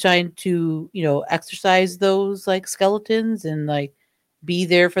she's trying to, you know, exercise those like skeletons and like be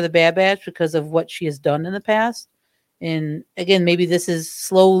there for the Bad Batch because of what she has done in the past. And again, maybe this is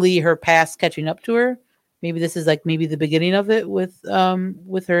slowly her past catching up to her. Maybe this is like maybe the beginning of it with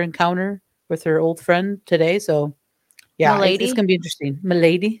her encounter with her old friend today. So yeah, it's gonna be interesting.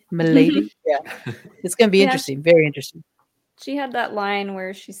 Milady. Yeah, it's gonna be interesting. Very interesting. She had that line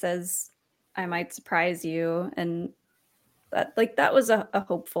where she says, I might surprise you. And that was a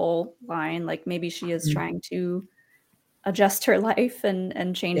hopeful line. Like maybe she is trying to adjust her life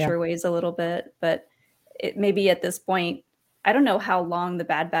and change her ways a little bit. But it maybe at this point, I don't know how long the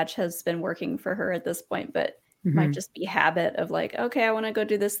Bad Batch has been working for her at this point, but it might just be habit of like, okay, I want to go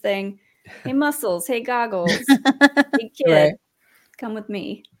do this thing. Hey, muscles. Hey, goggles. Hey, kid. Right. come with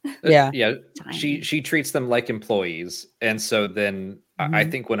me. Yeah. Yeah. She treats them like employees. And so then I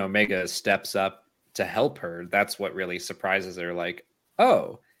think when Omega steps up to help her, that's what really surprises her. Like,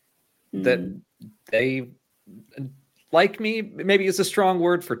 oh, that they like me. Maybe it's a strong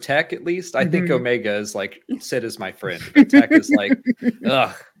word for Tech, at least. I think Omega is like, Sid is my friend. But Tech is like,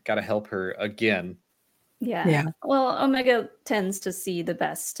 ugh, gotta help her again. Yeah. Well, Omega tends to see the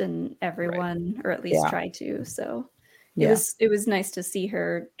best in everyone, or at least try to. So it was nice to see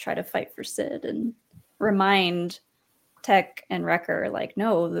her try to fight for Sid and remind Tech and Wrecker, like,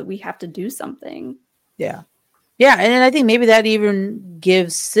 no, that we have to do something. Yeah. Yeah. And then I think maybe that even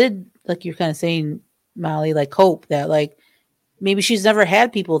gives Sid, like you're kind of saying, Molly, like hope that like maybe she's never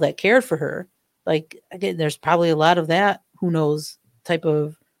had people that cared for her. Like, again, there's probably a lot of that, who knows, type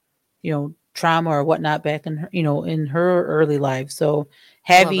of, trauma or whatnot back in her, in her early life. So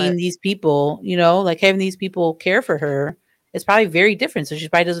having these people, like having these people care for her, it's probably very different. So she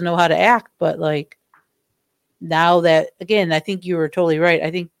probably doesn't know how to act, but like now that, again, I think you were totally right. I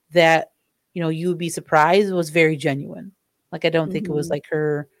think that, you would be surprised was very genuine. Like, I don't think it was like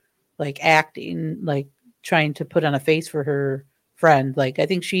her, like acting, like trying to put on a face for her friend. Like, I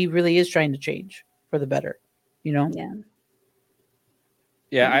think she really is trying to change for the better, Yeah.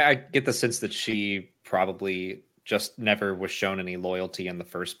 Yeah, I get the sense that she probably just never was shown any loyalty in the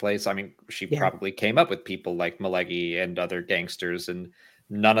first place. I mean, she probably came up with people like Malegi and other gangsters, and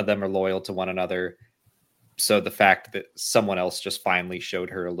none of them are loyal to one another. So the fact that someone else just finally showed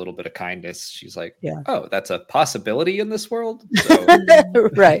her a little bit of kindness, she's like, oh, that's a possibility in this world. So,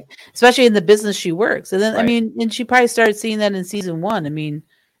 right. Especially in the business she works. And then, I mean, and she probably started seeing that in season 1. I mean,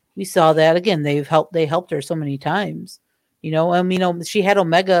 we saw that again. They helped her so many times. I mean, she had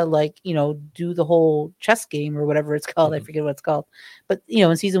Omega like, do the whole chess game or whatever it's called. I forget what it's called. But,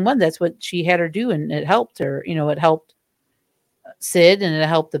 in season 1, that's what she had her do. And it helped her, it helped Sid and it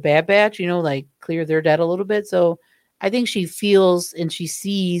helped the Bad Batch, like clear their debt a little bit. So I think she feels and she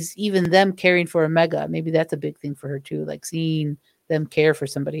sees even them caring for Omega. Maybe that's a big thing for her too, like seeing them care for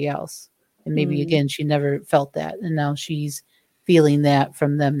somebody else. And maybe again, she never felt that. And now she's feeling that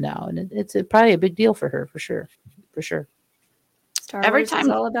from them now. And it's probably a big deal for her, for sure. For sure. Star Wars is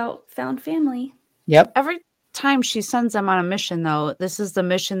all about found family. Yep. Every time she sends them on a mission, though, this is the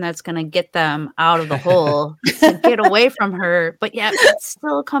mission that's going to get them out of the hole to get away from her. But yet,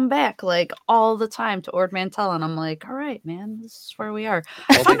 still come back like all the time to Ord Mantell, and I'm like, all right, man, this is where we are.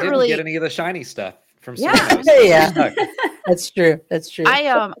 Well, they didn't get any of the shiny stuff from. Yeah, that's true. That's true.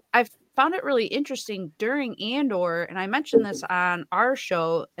 I found it really interesting during Andor, and I mentioned this on our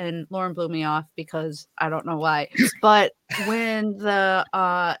show, and Lauren blew me off because I don't know why. But when the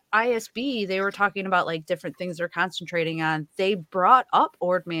ISB, they were talking about like different things they're concentrating on, they brought up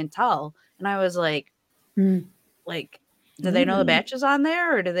Ord Mantell, and I was like, like, do they know the batch is on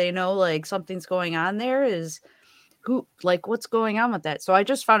there, or do they know like something's going on there? What's going on with that? So I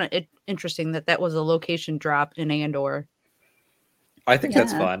just found it interesting that was a location drop in Andor. I think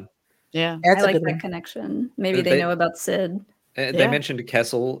that's fun. Yeah, I like that connection. Maybe they know about Sid. They mentioned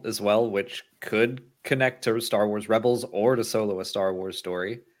Kessel as well, which could connect to Star Wars Rebels or to Solo: A Star Wars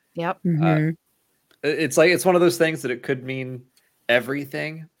Story. Yep. It's like it's one of those things that it could mean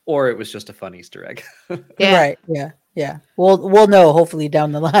everything, or it was just a fun Easter egg. Right. Yeah. We'll know hopefully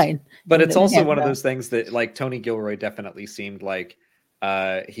down the line. But it's also one of those things that like Tony Gilroy definitely seemed like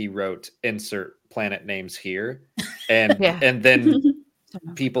he wrote insert planet names here, and and then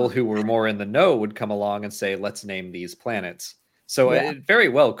people who were more in the know would come along and say, let's name these planets. So it very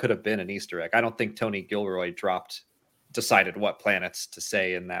well could have been an Easter egg. I don't think Tony Gilroy decided what planets to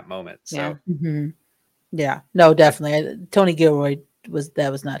say in that moment. So yeah, no, definitely. Tony Gilroy was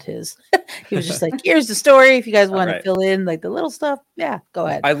not his. He was just like, here's the story. If you guys want to fill in like the little stuff, go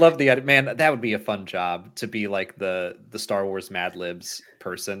ahead. I love the man. That would be a fun job to be like the Star Wars Mad Libs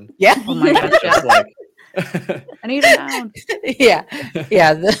person. Yeah. Oh my gosh. Like, I need a noun. Yeah.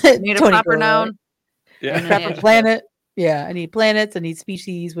 Need a proper noun. Yeah. Proper planet. Yeah. I need planets. I need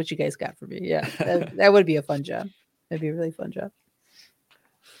species. What you guys got for me? Yeah. That would be a fun job. That'd be a really fun job.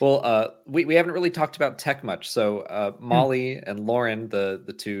 Well, we haven't really talked about tech much. So Molly and Lauren,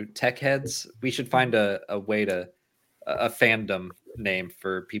 the two tech heads, we should find a way to a fandom name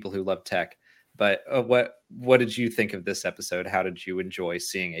for people who love tech. But what did you think of this episode? How did you enjoy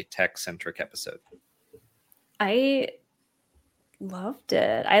seeing a tech-centric episode? I loved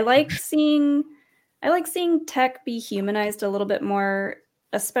it. I like seeing Tech be humanized a little bit more,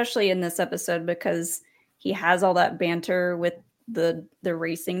 especially in this episode, because he has all that banter with the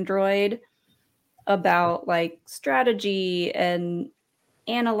racing droid about like strategy and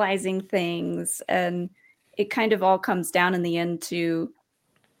analyzing things, and it kind of all comes down in the end to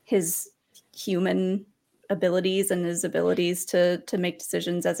his human abilities and his abilities to make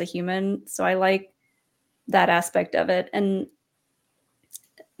decisions as a human. So I like that aspect of it. And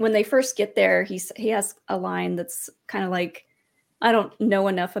when they first get there, he has a line that's kind of like, I don't know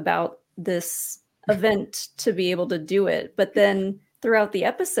enough about this event to be able to do it. But then throughout the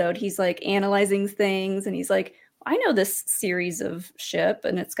episode, he's like analyzing things and he's like, I know this series of ship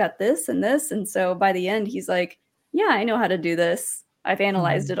and it's got this and this. And so by the end, he's like, yeah, I know how to do this. I've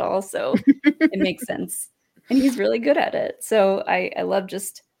analyzed it all. So it makes sense. And he's really good at it. So I love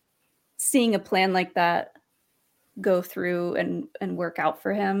just seeing a plan like that go through and work out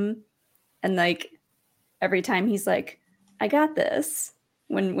for him. And like every time he's like, I got this.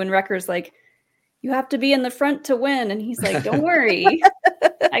 When Wrecker's like, you have to be in the front to win. And he's like, don't worry.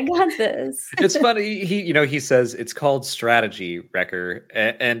 I got this. It's funny. He says it's called strategy, Wrecker.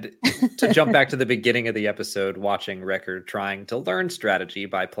 And to jump back to the beginning of the episode, watching Wrecker trying to learn strategy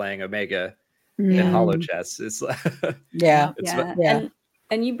by playing Omega in holochess. It's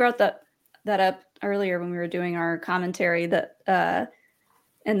And you brought that up earlier when we were doing our commentary that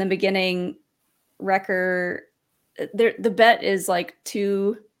in the beginning, Wrecker, the bet is like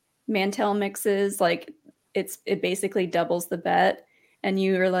 2 Mantel mixes. Like it basically doubles the bet. And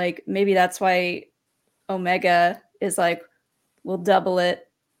you were like, maybe that's why Omega is like, we'll double it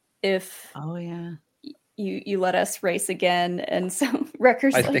if you let us race again. And so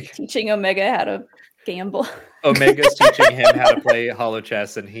Wrecker's teaching Omega how to gamble. Omega's teaching him how to play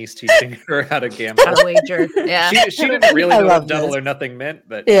holochess, and he's teaching her how to gamble. How to wager. Yeah. She didn't really know what double or nothing meant,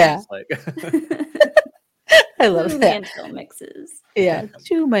 but yeah. Like I love that. Mantel mixes. Yeah,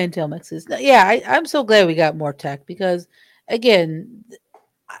 2 Mantel mixes. Yeah, I'm so glad we got more tech because, again,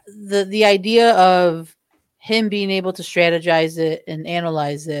 the idea of him being able to strategize it and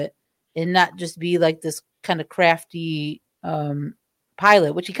analyze it and not just be like this kind of crafty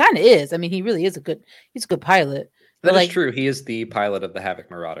pilot, which he kind of is. I mean, he really is he's a good pilot. That is true. He is the pilot of the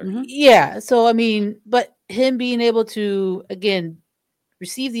Havoc Marauder. Mm-hmm. Yeah. So, I mean, but him being able to, again,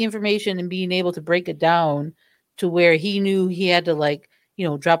 receive the information and being able to break it down to where he knew he had to, like,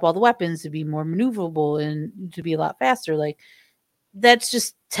 drop all the weapons to be more maneuverable and to be a lot faster. Like, that's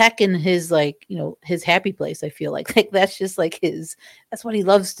just tech in his, like, his happy place. I feel like that's just like that's what he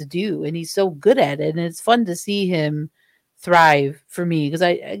loves to do. And he's so good at it. And it's fun to see him thrive for me. Because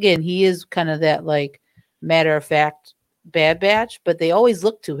he is kind of that, like, matter of fact Bad Batch, but they always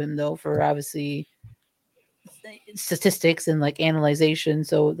look to him though for obviously statistics and like analyzation.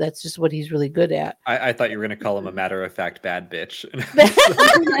 So that's just what he's really good at. I thought you were going to call him a matter of fact bad bitch.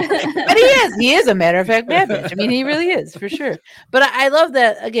 But he is a matter of fact bad bitch. I mean, he really is for sure. But I love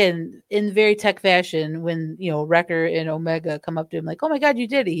that, again, in very tech fashion, when Wrecker and Omega come up to him like, oh my god, you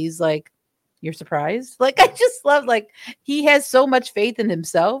did it. He's like, you're surprised? Like, I just love, like, he has so much faith in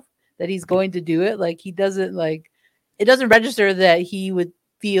himself that he's going to do it. Like, he doesn't, like, it doesn't register that he would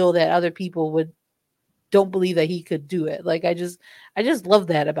feel that other people don't believe that he could do it. Like, I just love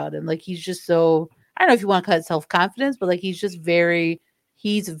that about him. Like, he's just so, I don't know if you want to call it self-confidence, but like, he's very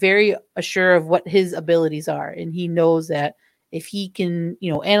assured of what his abilities are. And he knows that if he can,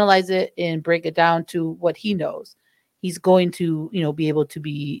 analyze it and break it down to what he knows, he's going to, be able to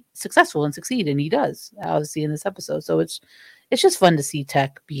be successful and succeed. And he does, obviously, in this episode. So it's just fun to see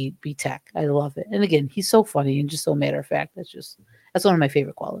tech be tech. I love it. And again, he's so funny and just so matter of fact. That's one of my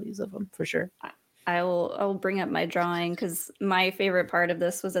favorite qualities of him, for sure. I'll bring up my drawing because my favorite part of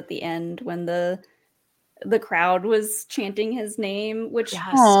this was at the end when the crowd was chanting his name, which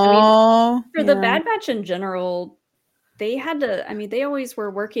for the Bad Batch in general, they had to, they always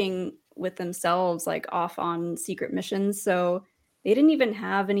were working with themselves, like off on secret missions. So they didn't even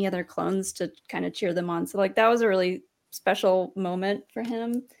have any other clones to kind of cheer them on. So like, that was a really special moment for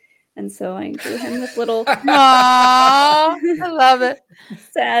him. And so I drew him this little Aww, I love it.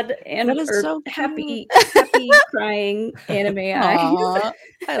 Sad and so happy crying anime eyes.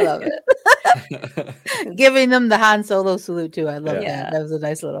 I love it. Giving them the Han Solo salute too. I love that. That was a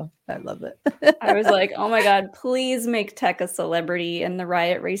nice little, I love it. I was like, oh my god, please make Tech a celebrity in the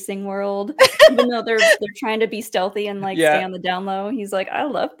riot racing world. Even though they're trying to be stealthy and like stay on the down low. He's like, I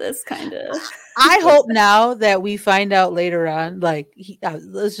love this kind of. I hope now that we find out later on, like,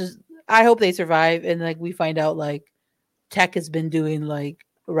 I hope they survive and like we find out like Tech has been doing like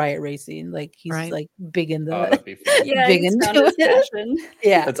riot racing, like he's like big in the big into it.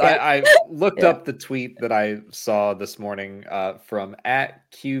 Yeah. I looked up the tweet that I saw this morning from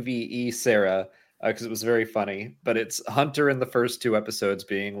 @QVE Sarah because it was very funny. But it's Hunter in the first 2 episodes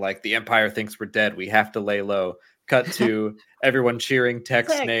being like, the Empire thinks we're dead, we have to lay low. cut to everyone cheering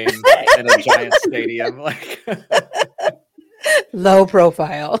Tech's name in a giant stadium. Like low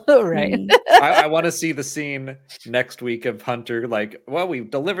profile, right? I want to see the scene next week of Hunter like, well, we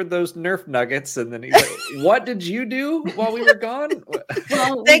delivered those Nerf nuggets, and then he's like, what did you do while we were gone?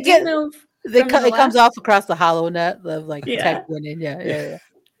 Well, it comes off across the hollow net of like Tech winning. Yeah.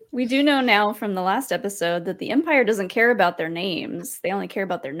 We do know now from the last episode that the Empire doesn't care about their names. They only care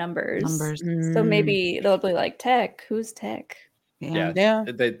about their numbers. So maybe they'll be like, Tech, who's Tech? Yeah.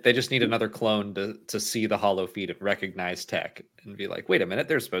 They just need another clone to see the hollow feet and recognize Tech and be like, wait a minute,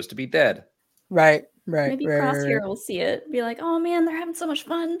 they're supposed to be dead. Right. Maybe Crosshair will see it, be like, oh man, they're having so much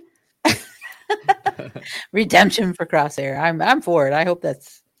fun. Redemption for Crosshair. I'm for it. I hope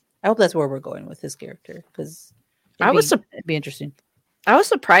that's where we're going with his character, because it'd be interesting. I was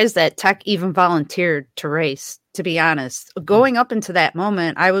surprised that Tech even volunteered to race, to be honest. Going up into that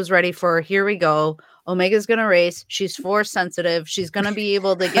moment, I was ready for, here we go. Omega's going to race. She's force sensitive. She's going to be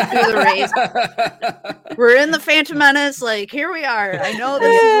able to get through the race. We're in the Phantom Menace. Like, here we are. I know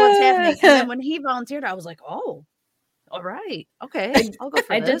this is what's happening. And then when he volunteered, I was like, oh, all right. Okay. I'll go for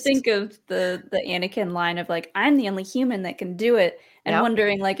this. I did think of the Anakin line of like, I'm the only human that can do it. And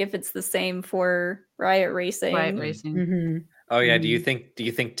wondering like if it's the same for Riot Racing. Mm-hmm. Oh yeah. Do you think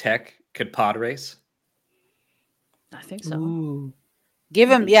Tech could pod race? I think so. Ooh. Give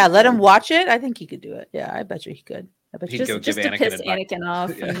him, let him watch it. I think he could do it. Yeah, I bet you he could. I bet you just to piss Anakin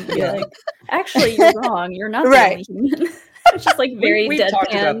off and be like, actually, you're wrong. You're not the only human. It's just like very We've deadpan.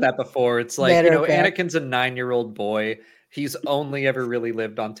 talked about that before. It's like, Anakin's a 9-year-old boy. He's only ever really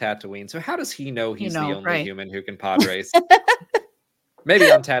lived on Tatooine. So how does he know he's the only human who can pod race? Maybe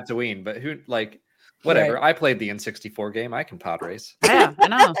on Tatooine, but who whatever. Right. I played the N64 game. I can pod race. Yeah, I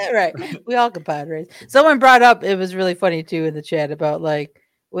know. Right. We all can pod race. Someone brought up, it was really funny too in the chat about like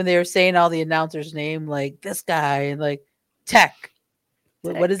when they were saying all the announcers' name, like this guy and like Tech.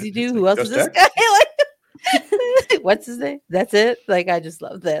 What does he do? Who else is this guy? Like, what's his name? That's it. Like, I just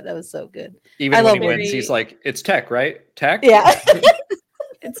love that. That was so good. Even when he wins, he's like, it's Tech, right? Tech? Yeah.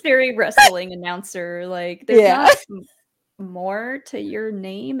 It's very wrestling announcer. Like, there's not more to your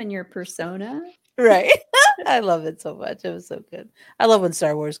name and your persona. Right. I love it so much. It was so good. I love when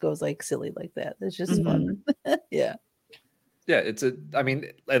Star Wars goes like silly like that. It's just fun. Yeah. Yeah,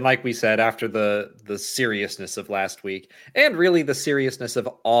 and like we said, after the seriousness of last week, and really the seriousness of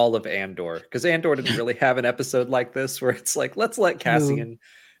all of Andor, because Andor didn't really have an episode like this where it's like, let's let Cassian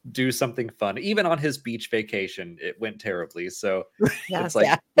do something fun. Even on his beach vacation, it went terribly. So it's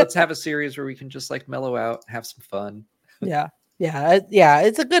like, let's have a series where we can just like mellow out, have some fun. Yeah.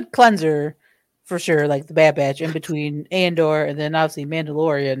 It's a good cleanser for sure. Like the Bad Batch in between Andor and then obviously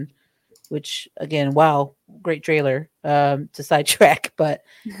Mandalorian, which again, wow, great trailer to sidetrack, but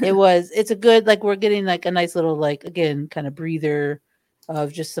it's a good, like we're getting like a nice little, like, again, kind of breather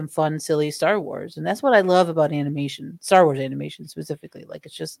of just some fun, silly Star Wars. And that's what I love about animation, Star Wars animation specifically. Like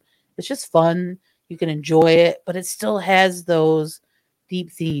it's just fun. You can enjoy it, but it still has those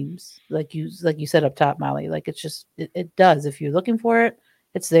deep themes. Like you said up top, Molly, like it does. If you're looking for it,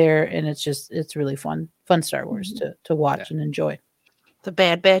 it's there. And it's really fun Star Wars to watch and enjoy. The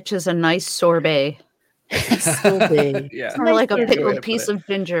Bad Batch is a nice sorbet. Sorbet. It's more like a pickled piece of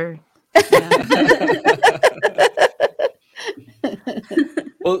ginger.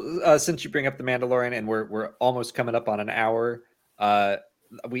 Well, since you bring up the Mandalorian, and we're almost coming up on an hour,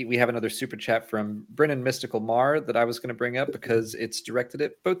 we have another super chat from Brennan Mystical Mar that I was going to bring up because it's directed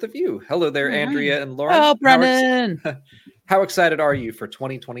at both of you. Hello there, Andrea and Lauren. Oh, Brennan. How excited are you for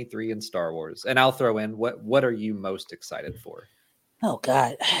 2023 in Star Wars? And I'll throw in what are you most excited for? Oh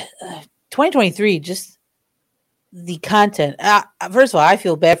God, 2023, just the content. First of all, I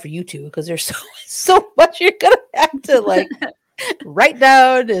feel bad for you two because there's so much you're gonna have to like write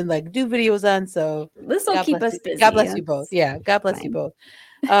down and like do videos on. So this will keep us busy. God bless you both. Yeah, God bless you both.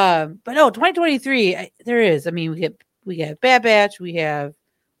 But no, 2023, there is. I mean, we have Bad Batch, we have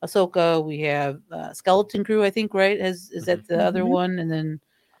Ahsoka, we have Skeleton Crew. I think is that the other one, and then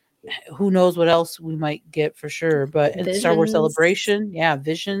who knows what else we might get for sure. But Star Wars Celebration,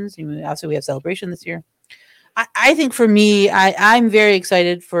 Visions. Also, we have Celebration this year. I think for me, I'm very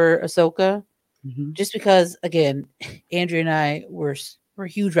excited for Ahsoka, just because again, Andrea and I we're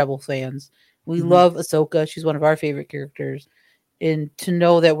huge Rebel fans. We love Ahsoka. She's one of our favorite characters, and to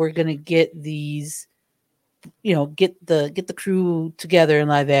know that we're gonna get these, get the crew together in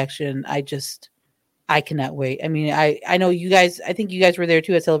live action, I cannot wait. I mean, I know you guys, I think you guys were there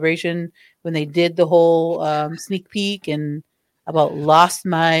too at Celebration when they did the whole sneak peek and about lost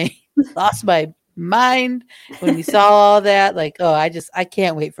my mind when we saw all that. Like, I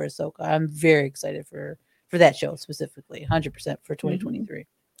can't wait for Ahsoka. I'm very excited for for that show specifically, 100% for 2023.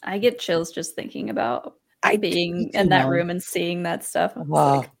 I get chills just thinking about being in that room and seeing that stuff.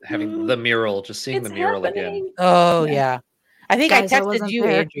 Wow. Having the mural, just seeing the mural again. Oh yeah. I think I texted you,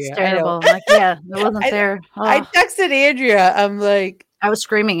 there. Andrea. It's terrible. I'm like, yeah, it wasn't there. Oh. I texted Andrea. I'm like, I was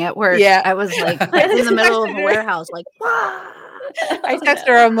screaming at work. Yeah. I was like in the middle of a warehouse, like, I texted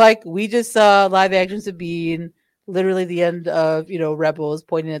her. I'm like, we just saw live action Sabine, literally the end of Rebels,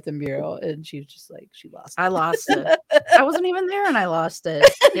 pointing at the mural, and she was just like, she lost it. I lost it. I wasn't even there, and I lost it.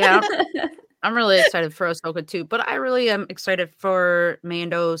 Yeah. I'm really excited for Ahsoka too, but I really am excited for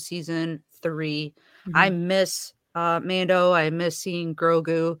Mando season 3. I miss Mando. I miss seeing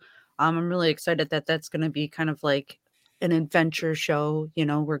Grogu. I'm really excited that that's going to be kind of like an adventure show.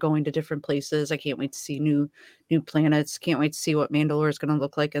 We're going to different places. I can't wait to see new planets. Can't wait to see what Mandalore is going to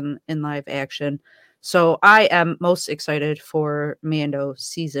look like in live action. So I am most excited for Mando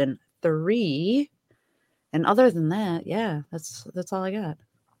season 3. And other than that, yeah, that's all I got.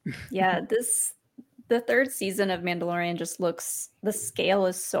 Yeah, the third season of Mandalorian just the scale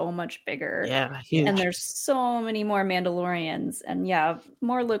is so much bigger. Yeah, huge. And there's so many more Mandalorians, and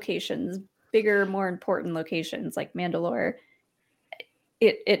more locations, bigger, more important locations like Mandalore.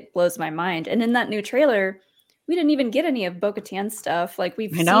 It blows my mind. And in that new trailer, we didn't even get any of Bo-Katan's stuff. Like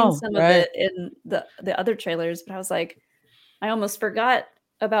we've seen some of it in the other trailers, but I was like, I almost forgot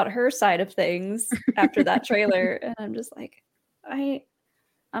about her side of things after that trailer. And I'm just like,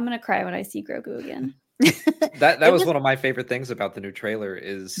 I'm gonna cry when I see Grogu again. That was one of my favorite things about the new trailer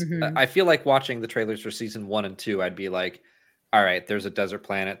is I feel like watching the trailers for season 1 and 2, I'd be like, all right, there's a desert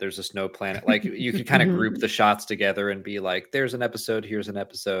planet, there's a snow planet. Like you could kind of group the shots together and be like, there's an episode, here's an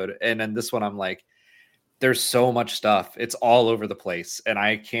episode. And then this one, I'm like, there's so much stuff. It's all over the place. And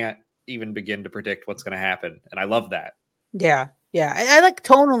I can't even begin to predict what's going to happen. And I love that. Yeah. Yeah. I like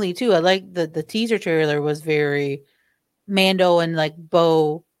tonally too. I like the teaser trailer was very Mando and like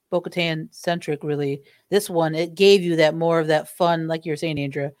Bo-Katan centric, really. This one, it gave you that more of that fun, like you were saying,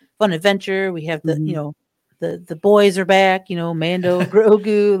 Andrea, fun adventure. We have the, the boys are back, Mando,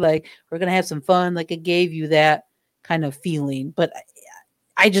 Grogu, like we're going to have some fun. Like it gave you that kind of feeling. But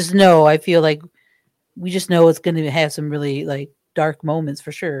I just know, I feel like we just know it's going to have some really like dark moments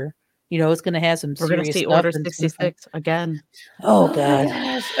for sure. It's going to have some. We're going to see Order 66 again. Oh God!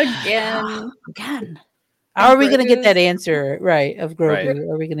 Gosh, again. How are we going to get that answer right of Grogu? Right.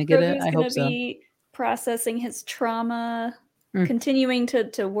 Are we going to get it? I hope so. Be processing his trauma, continuing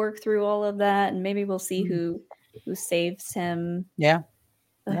to work through all of that, and maybe we'll see who saves him. Yeah.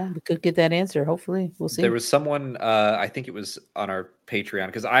 Yeah, we could get that answer. Hopefully, we'll see. There was someone, I think it was on our Patreon,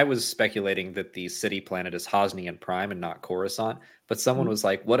 because I was speculating that the city planet is Hosnian Prime and not Coruscant. But someone was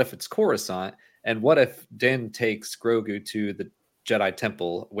like, "What if it's Coruscant? And what if Din takes Grogu to the Jedi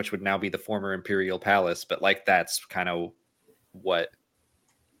Temple, which would now be the former Imperial Palace?" But like, that's kind of what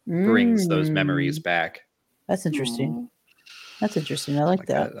brings those memories back. That's interesting. That's interesting. I like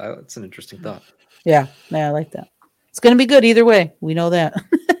that. That's an interesting thought. Yeah, I like that. It's going to be good either way. We know that.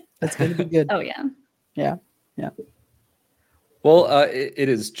 It's going to be good. Oh, yeah. Yeah. Yeah. Well, it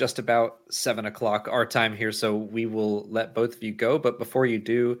is just about 7:00 our time here, so we will let both of you go. But before you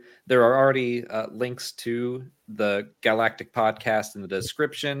do, there are already links to the GALactic podcast in the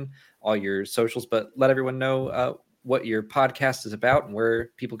description, all your socials, but let everyone know what your podcast is about and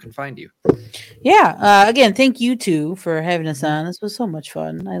where people can find you. Yeah. Again, thank you two for having us on. This was so much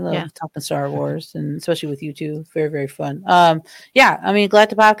fun. I love talking Star Wars, and especially with you two. Very, very fun.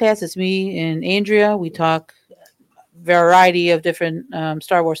 GALactic podcast. It's me and Andrea. We talk variety of different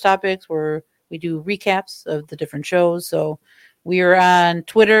Star Wars topics where we do recaps of the different shows. So we are on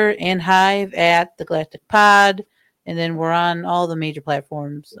Twitter and Hive at the GALactic Pod, and then we're on all the major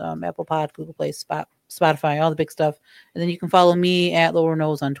platforms, Apple Pod, Google Play, Spotify, all the big stuff. And then you can follow me at Lower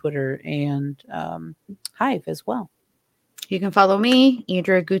Nose on Twitter and Hive as well. You can follow me,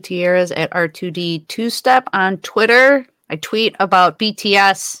 Andrea Gutierrez, at R2D Two Step on Twitter. I tweet about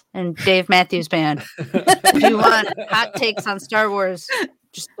BTS and Dave Matthews Band. If you want hot takes on Star Wars,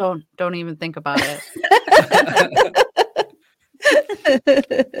 just don't even think about it.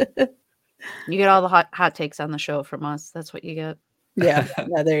 You get all the hot takes on the show from us. That's what you get. Yeah,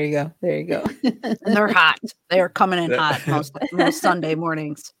 there you go. There you go. And they're hot. They are coming in hot most Sunday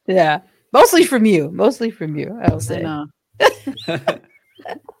mornings. Yeah, mostly from you. I will say. I know.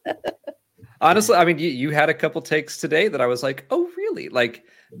 Honestly, I mean, you had a couple takes today that I was like, oh, really? Like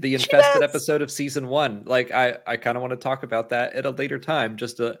the Infested episode of season 1. Like I kind of want to talk about that at a later time.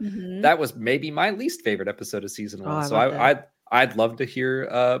 Just that was maybe my least favorite episode of season 1. So I'd love to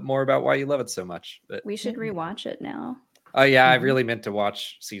hear more about why you love it so much. But we should rewatch it now. Oh yeah, I really meant to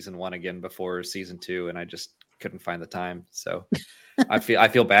watch season 1 again before season 2, and I just couldn't find the time. So I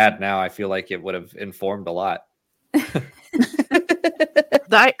feel bad now. I feel like it would have informed a lot.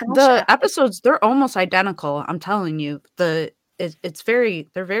 The episodes, they're almost identical. I'm telling you, they're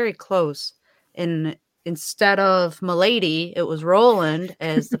very close. And instead of Milady, it was Roland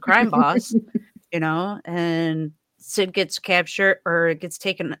as the crime boss, and Sid gets captured or gets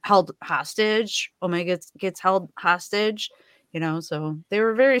held hostage. Omega gets held hostage, so they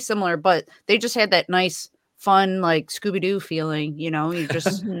were very similar, but they just had that nice, fun, like Scooby-Doo feeling, you're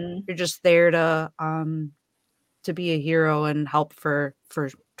just you're just there to be a hero and help for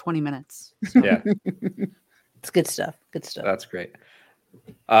 20 minutes. So. Yeah. It's good stuff. Good stuff. That's great.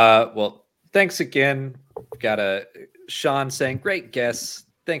 Well, thanks again. Got Sean saying, great guess.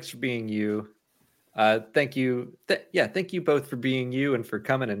 Thanks for being you. Thank you. Thank you both for being you and for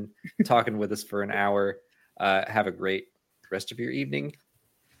coming and talking with us for an hour. Have a great rest of your evening.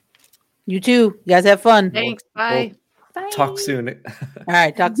 You too. You guys have fun. Thanks. Bye. Bye. Talk soon. All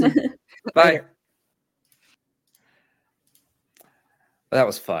right. Talk soon. Bye. Later. That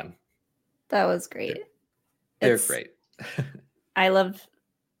was fun. That was great. They're great. I love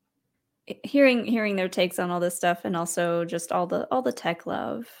hearing their takes on all this stuff, and also just all the tech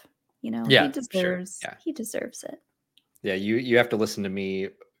love. Yeah, he deserves it. Yeah, you have to listen to me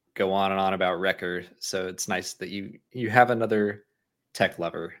go on and on about Wrecker, so it's nice that you have another tech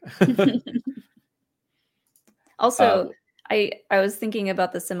lover. Also, I was thinking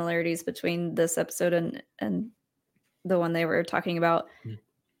about the similarities between this episode and the one they were talking about.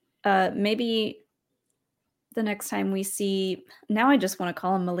 Maybe the next time we see, now I just want to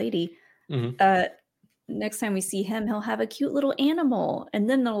call him Milady. Next time we see him, he'll have a cute little animal, and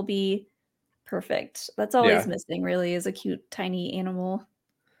then it'll be perfect. That's all he's missing, really, is a cute tiny animal.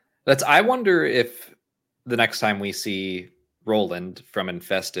 I wonder if the next time we see Roland from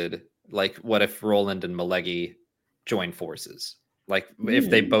Infested, like, what if Roland and Milady join forces? Like, if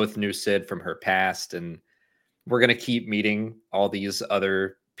they both knew Sid from her past, and we're gonna keep meeting all these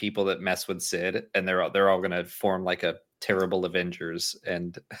other people that mess with Sid, and they're all gonna form like a terrible Avengers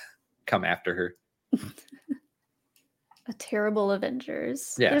and come after her. A terrible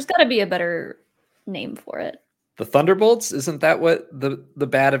Avengers. Yeah. There's got to be a better name for it. The Thunderbolts? Isn't that what the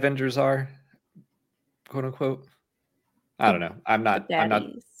bad Avengers are? Quote unquote. I don't know. I'm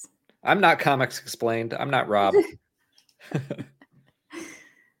not Comics Explained. I'm not Rob.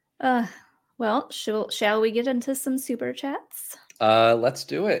 Well, shall we get into some super chats? Let's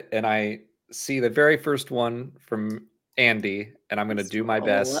do it. And I see the very first one from Andy, and I'm going to do my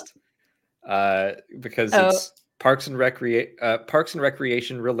best because it's Parks and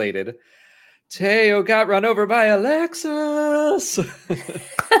Recreation related. Teo got run over by Alexis.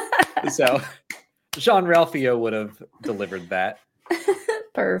 So Jean-Ralphio would have delivered that.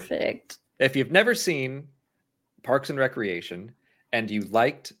 Perfect. If you've never seen Parks and Recreation and you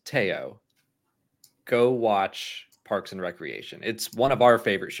liked Teo, go watch Parks and Recreation. It's one of our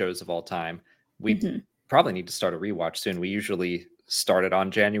favorite shows of all time. We probably need to start a rewatch soon. We usually start it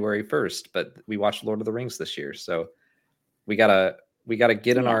on January 1st, but we watched Lord of the Rings this year, so we gotta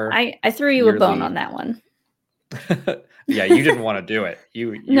get in our. I threw you a bone on that one. Yeah, you didn't want to do it.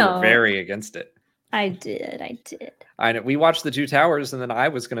 You were very against it. I did. I know. We watched The Two Towers, and then I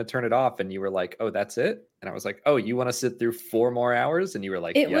was going to turn it off, and you were like, "Oh, that's it?" And I was like, "Oh, you want to sit through 4 more hours?" And you were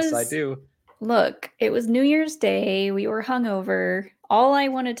like, "Yes, I do." Look, it was New Year's Day. We were hungover. All I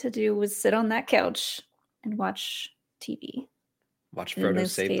wanted to do was sit on that couch and watch TV. Watch Frodo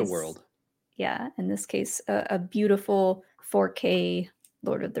save the world. Yeah, in this case, a beautiful 4K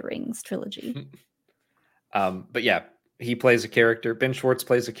Lord of the Rings trilogy. But yeah, he plays a character. Ben Schwartz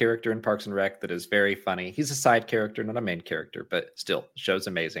plays a character in Parks and Rec that is very funny. He's a side character, not a main character, but still, show's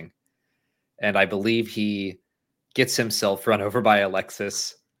amazing. And I believe he gets himself run over by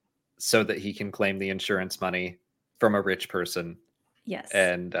Alexis so that he can claim the insurance money from a rich person. Yes.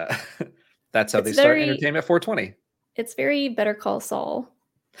 And that's how they start Entertainment 420. It's very Better Call Saul.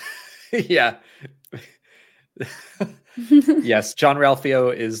 Yeah. Yes,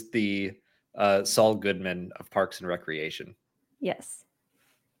 Jean-Ralphio is the Saul Goodman of Parks and Recreation. Yes.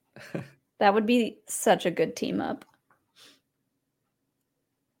 That would be such a good team up.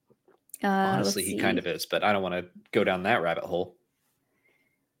 Honestly, he kind of is, but I don't want to go down that rabbit hole.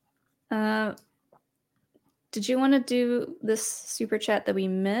 Did you want to do this super chat that we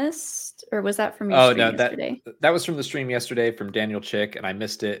missed, or was that from your stream yesterday? That was from the stream yesterday from Daniel Chick, and I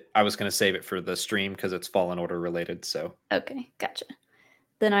missed it. I was going to save it for the stream because it's Fallen Order related. So okay, gotcha.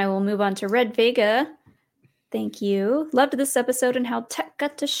 Then I will move on to Red Vega. Thank you. Loved this episode and how tech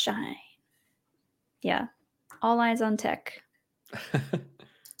got to shine. Yeah, all eyes on Tech. It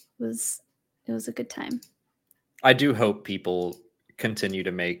was a good time. I do hope people continue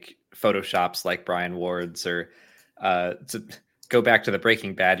to make Photoshops like Brian Ward's, or to go back to the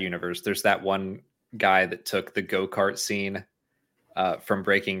Breaking Bad universe. There's that one guy that took the go-kart scene from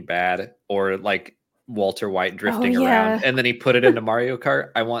Breaking Bad, or like Walter White drifting around, and then he put it into Mario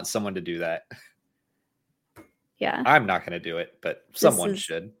Kart. I want someone to do that. Yeah. I'm not going to do it, but someone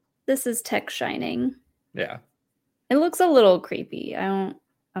should. This is Tech shining. Yeah. It looks a little creepy. I'm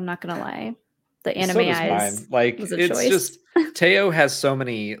not going to lie. The anime eyes. Mine. Like, it's just Teo has so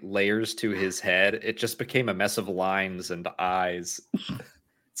many layers to his head. It just became a mess of lines and eyes.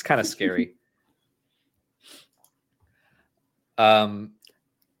 It's kind of scary. But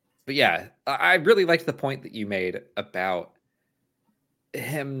yeah, I really liked the point that you made about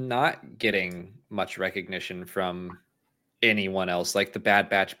him not getting much recognition from anyone else, like the Bad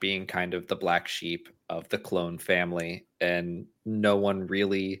Batch being kind of the black sheep of the clone family, and no one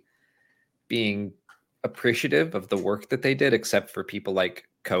really being appreciative of the work that they did, except for people like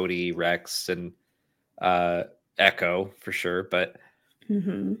Cody, Rex, and Echo for sure. But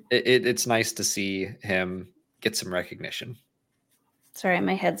it's nice to see him get some recognition. Sorry,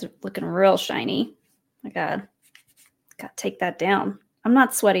 my head's looking real shiny. My God, gotta take that down. I'm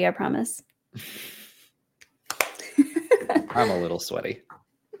not sweaty, I promise. I'm a little sweaty.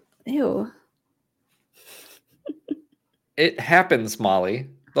 Ew. It happens, Molly.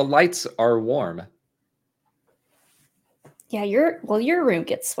 The lights are warm. Yeah, your room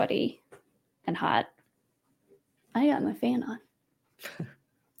gets sweaty and hot. I got my fan on.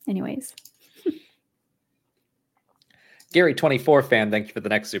 Anyways. Gary24 fan, thank you for the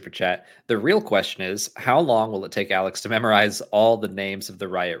next super chat. The real question is, how long will it take Alex to memorize all the names of the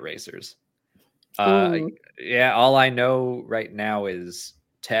Riot Racers? Yeah, all I know right now is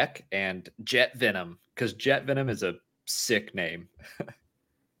Tech and Jet Venom, because Jet Venom is a sick name.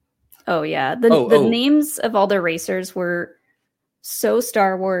 Oh yeah, the names of all the racers were so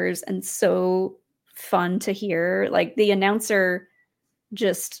Star Wars and so fun to hear. Like the announcer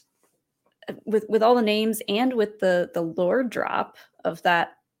just with all the names and with the lore drop of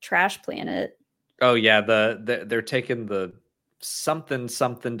that trash planet. Oh yeah, they're taking the something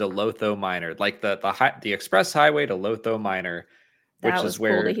to Lotho Minor, like the express highway to Lotho Minor, which that was is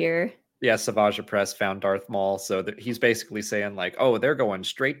where cool to hear. Yeah, Savage Press found Darth Maul, so he's basically saying like, oh, they're going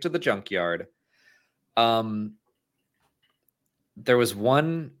straight to the junkyard. There was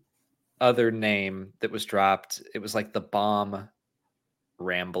one other name that was dropped. It was like the Bomb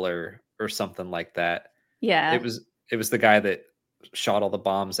Rambler or something like that. Yeah, it was the guy that shot all the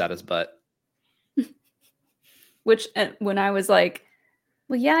bombs at his butt. Which when I was like,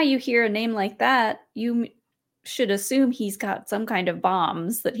 well, yeah, you hear a name like that, you should assume he's got some kind of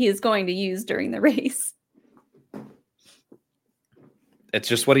bombs that he is going to use during the race. It's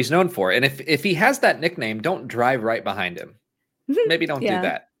just what he's known for. And if he has that nickname, don't drive right behind him. Maybe don't do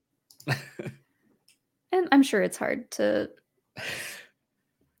that. And I'm sure it's hard to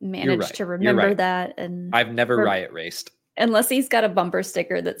manage to remember that. And I've never riot raced. Unless he's got a bumper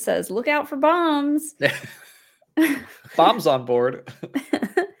sticker that says, look out for bombs. Bombs on board.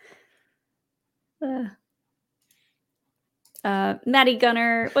 Maddie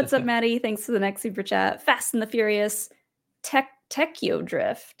Gunner. What's up, Maddie? Thanks for the next super chat. Fast and the Furious. Techio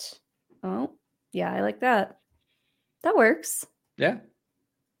Drift. Oh, yeah, I like that. That works. Yeah.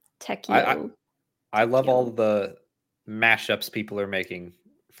 Techio. I love all the mashups people are making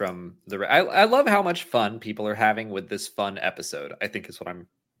from I love how much fun people are having with this fun episode, I think is what I'm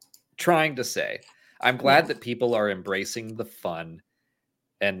trying to say. I'm glad that people are embracing the fun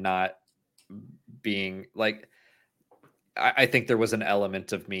and not being like, I think there was an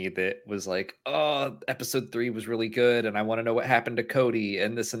element of me that was like, oh, episode 3 was really good, and I want to know what happened to Cody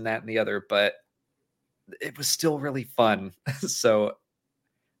and this and that and the other, but it was still really fun. So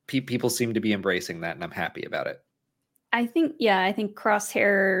people seem to be embracing that, and I'm happy about it. I think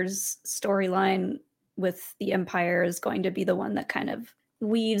Crosshair's storyline with the Empire is going to be the one that kind of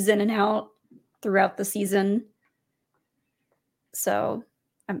weaves in and out throughout the season. So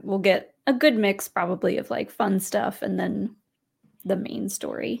we'll get a good mix probably of like fun stuff and then the main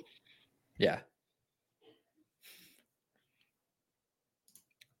story. Yeah.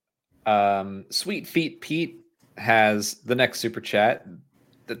 Sweet Feet Pete has the next super chat.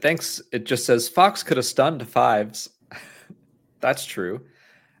 Thanks. It just says Fox could have stunned Fives. That's true.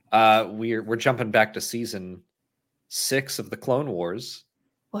 We're jumping back to season 6 of the Clone Wars.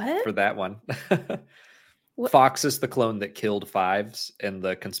 What? For that one. Fox is the clone that killed Fives in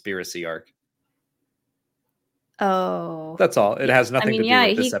the conspiracy arc. Oh. That's all. It has nothing to do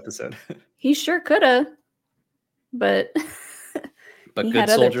with this episode. He sure could have. but good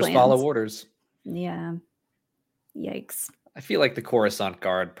soldiers follow orders. Yeah. Yikes. I feel like the Coruscant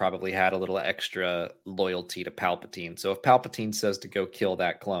Guard probably had a little extra loyalty to Palpatine. So if Palpatine says to go kill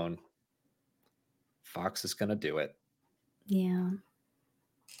that clone, Fox is going to do it. Yeah.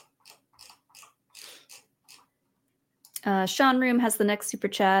 Sean Room has the next super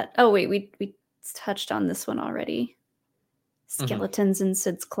chat. Oh, wait, we touched on this one already. Skeletons in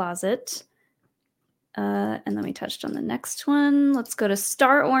Sid's closet. And then we touched on the next one. Let's go to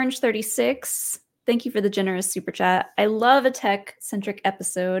Star Orange 36. Thank you for the generous super chat. I love a tech-centric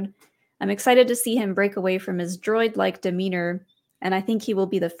episode. I'm excited to see him break away from his droid-like demeanor, and I think he will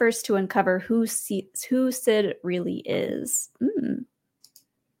be the first to uncover who Sid really is.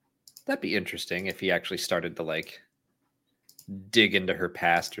 That'd be interesting if he actually started to like dig into her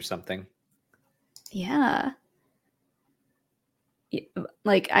past or something. Yeah.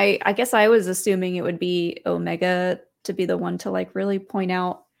 Like I guess I was assuming it would be Omega to be the one to like really point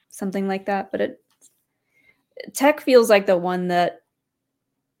out something like that, but Tech feels like the one that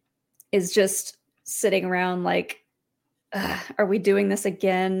is just sitting around like, are we doing this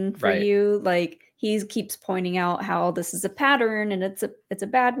again for you? Like he keeps pointing out how this is a pattern and it's a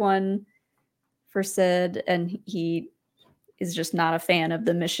bad one for Sid, and he is just not a fan of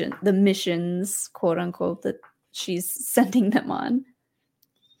the missions, quote unquote, that she's sending them on.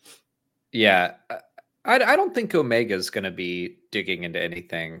 Yeah. I don't think Omega's going to be digging into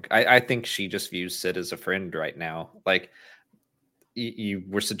anything. I think she just views Sid as a friend right now. Like you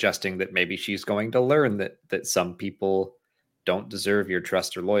were suggesting that maybe she's going to learn that some people don't deserve your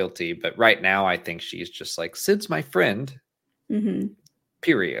trust or loyalty. But right now, I think she's just like, Sid's my friend,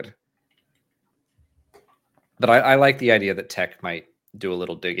 period. But I like the idea that Tech might do a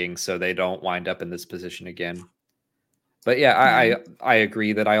little digging so they don't wind up in this position again. But yeah, I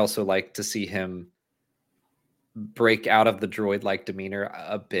agree that I also like to see him break out of the droid-like demeanor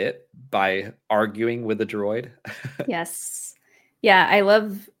a bit by arguing with the droid. Yes. Yeah, I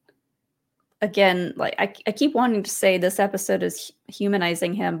love, again, like I keep wanting to say this episode is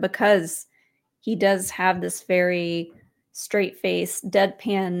humanizing him because he does have this very straight-faced,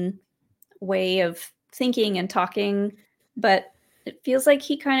 deadpan way of thinking and talking, but it feels like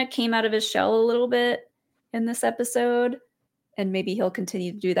he kind of came out of his shell a little bit in this episode, and maybe he'll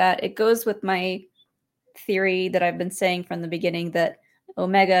continue to do that. It goes with my theory that I've been saying from the beginning that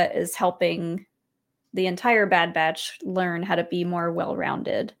Omega is helping the entire Bad Batch learn how to be more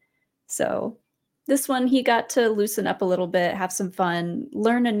well-rounded. So this one, he got to loosen up a little bit, have some fun,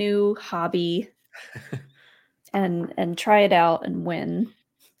 learn a new hobby, and try it out and win.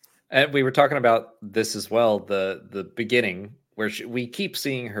 And we were talking about this as well, the beginning, where we keep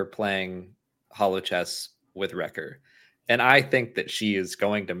seeing her playing holochess with Wrecker. And I think that she is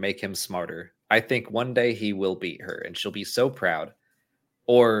going to make him smarter. I think one day he will beat her and she'll be so proud.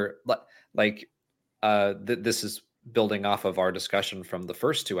 Or like this is building off of our discussion from the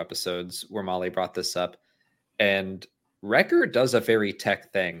first two episodes where Molly brought this up. And Wrecker does a very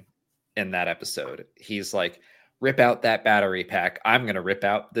Tech thing in that episode. He's like, rip out that battery pack. I'm going to rip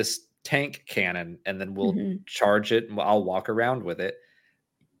out this tank cannon and then we'll charge it and I'll walk around with it.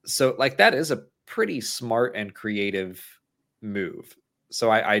 So like that is a pretty smart and creative move. So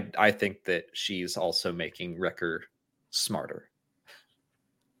I think that she's also making Wrecker smarter.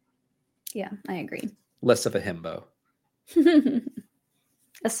 Yeah, I agree. Less of a himbo.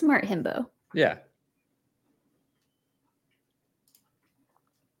 A smart himbo. Yeah.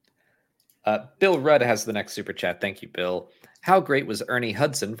 Bill Rudd has the next super chat. Thank you, Bill. How great was Ernie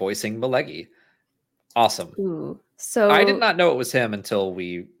Hudson voicing Malegi? Awesome. Ooh, so I did not know it was him until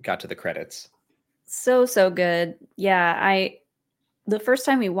we got to the credits. So good. Yeah, the first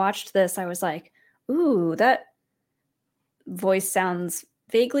time we watched this, I was like, ooh, that voice sounds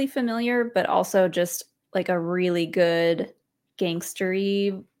vaguely familiar, but also just like a really good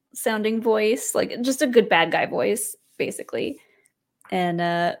gangstery sounding voice, like just a good bad guy voice, basically.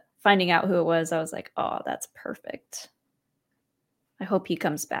 And finding out who it was, I was like, oh, that's perfect. I hope he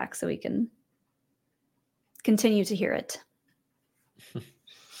comes back so we can continue to hear it.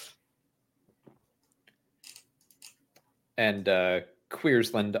 And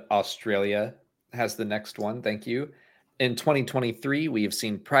Queersland, Australia has the next one. Thank you. In 2023, we have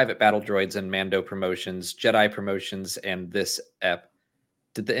seen private battle droids and Mando promotions, Jedi promotions, and this ep.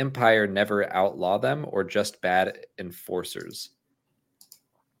 Did the Empire never outlaw them or just bad enforcers?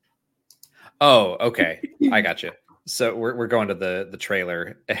 Oh, okay. I got you. So we're going to the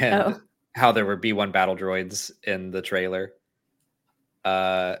trailer and how there were B1 battle droids in the trailer.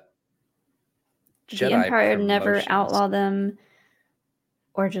 The Empire never outlawed them.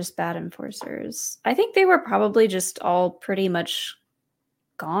 or just bad enforcers. I think they were probably just all pretty much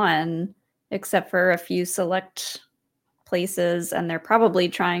gone, except for a few select places, and they're probably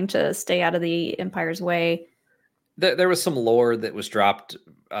trying to stay out of the Empire's way. There was some lore that was dropped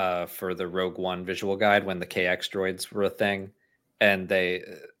for the Rogue One visual guide when the KX droids were a thing, and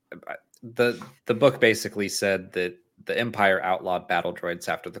the book basically said that the Empire outlawed battle droids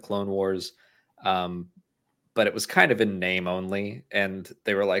after the Clone Wars, but it was kind of in name only, and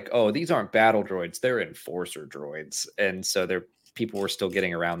they were like, "Oh, these aren't battle droids; they're enforcer droids," and so people were still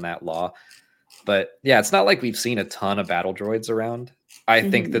getting around that law. But yeah, it's not like we've seen a ton of battle droids around. I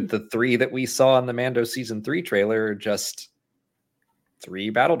think that the 3 that we saw in the Mando season 3 trailer are just 3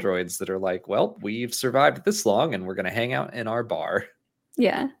 battle droids that are like, well, we've survived this long and we're going to hang out in our bar.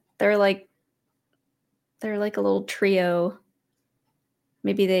 Yeah. They're like a little trio.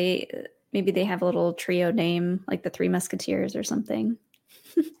 Maybe they have a little trio name, like the Three Musketeers or something.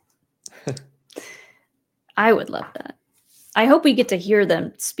 I would love that. I hope we get to hear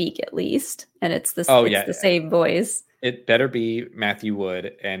them speak at least, and it's the same voice. It better be Matthew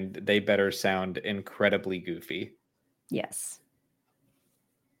Wood, and they better sound incredibly goofy. Yes.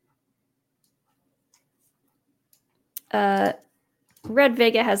 Red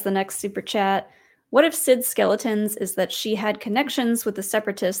Vega has the next super chat. What if Sid's skeletons is that she had connections with the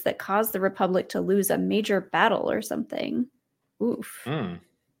Separatists that caused the Republic to lose a major battle or something? Oof.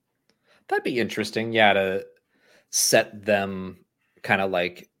 That'd be interesting, yeah, to set them kind of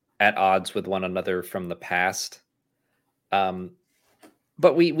like at odds with one another from the past.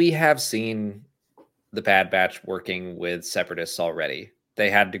 But we have seen the Bad Batch working with Separatists already. They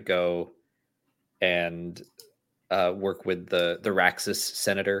had to go and work with the Raxus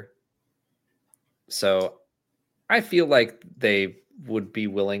senator. So I feel like they would be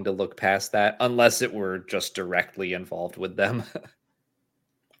willing to look past that unless it were just directly involved with them.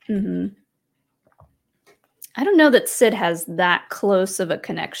 I don't know that Sid has that close of a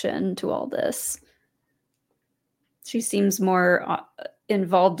connection to all this. She seems more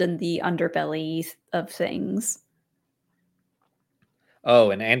involved in the underbelly of things.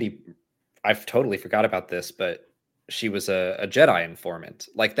 Oh, and Andy, I've totally forgot about this, but she was a Jedi informant.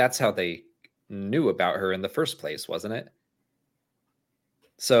 Like, that's how they knew about her in the first place, wasn't it?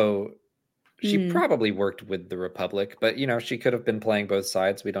 So she probably worked with the Republic, but, she could have been playing both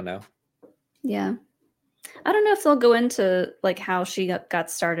sides. We don't know. Yeah. I don't know if they'll go into, like, how she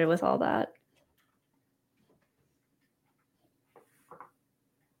got started with all that.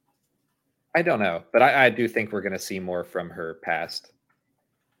 I don't know, but I do think we're going to see more from her past.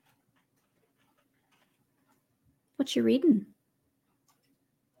 What you reading?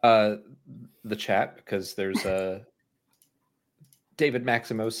 The chat, because there's a David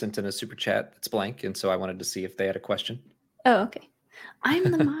Maximo sent in a super chat that's blank, and so I wanted to see if they had a question. Oh, okay.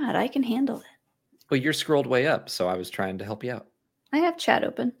 I'm the mod. I can handle it. Well, you're scrolled way up, so I was trying to help you out. I have chat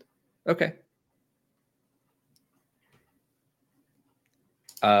open. Okay.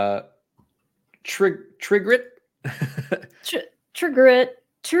 Trigrit?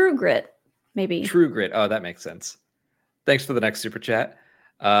 True Grit, maybe. True Grit. Oh, that makes sense. Thanks for the next super chat.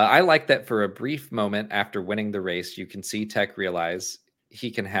 I like that for a brief moment after winning the race, you can see Tech realize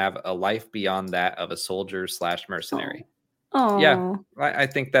he can have a life beyond that of a soldier/mercenary. Oh. Yeah, I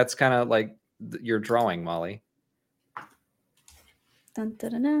think that's kind of like your drawing, Molly. Dun,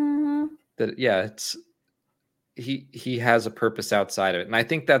 dun, dun, dun. That it's he has a purpose outside of it, and I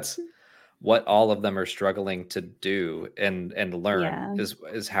think that's what all of them are struggling to do and learn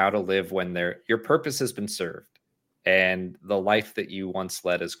is how to live when your purpose has been served and the life that you once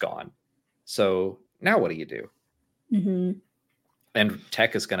led is gone. So now what do you do? And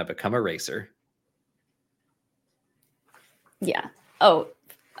Tech is going to become a racer. Yeah. Oh,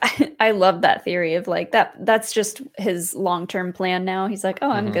 I love that theory of like that's just his long-term plan now. He's like,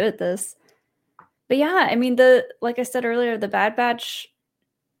 oh, I'm good at this. But yeah, I mean, like I said earlier, the Bad Batch,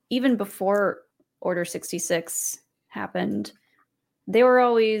 even before Order 66 happened, they were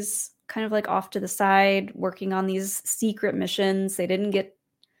always kind of like off to the side, working on these secret missions. They didn't get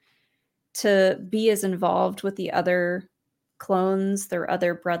to be as involved with the other clones, their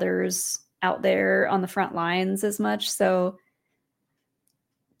other brothers out there on the front lines as much. So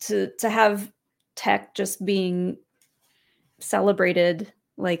to have Tech just being celebrated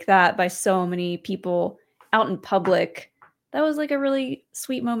like that by so many people out in public, that was like a really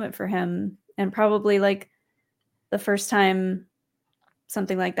sweet moment for him, and probably like the first time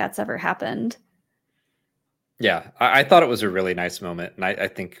something like that's ever happened. Yeah, I thought it was a really nice moment, and I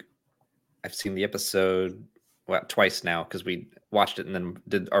think I've seen the episode twice now because we watched it and then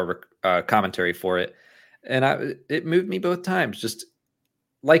did our commentary for it, and it moved me both times. Just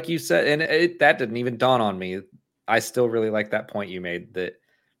like you said, and that didn't even dawn on me. I still really like that point you made, that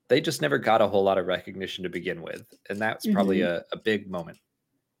they just never got a whole lot of recognition to begin with. And that's probably a big moment.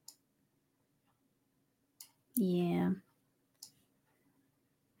 Yeah.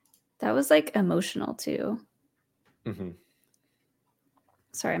 That was like emotional too. Mm-hmm.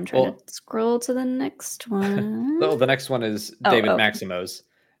 Sorry, I'm trying to scroll to the next one. The next one is David Maximo's.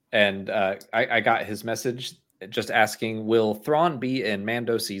 And I got his message just asking, will Thrawn be in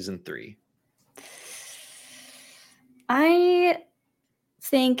Mando season 3? I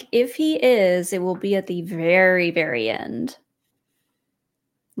think if he is, it will be at the very, very end.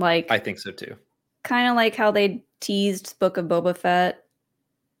 Like, I think so too. Kind of like how they teased Book of Boba Fett.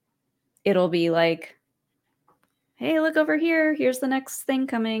 It'll be like, hey, look over here. Here's the next thing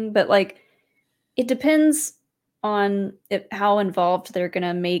coming. But like, it depends on how involved they're going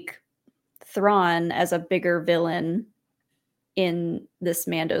to make Thrawn as a bigger villain in this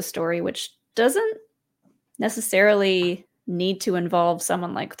Mando story, which doesn't necessarily need to involve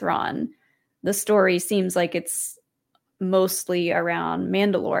someone like Thrawn. The story seems like it's mostly around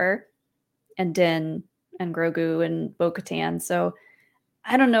Mandalore and Din and Grogu and Bo-Katan. So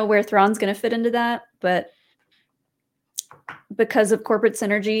I don't know where Thrawn's going to fit into that, but because of corporate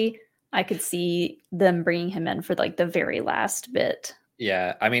synergy, I could see them bringing him in for like the very last bit.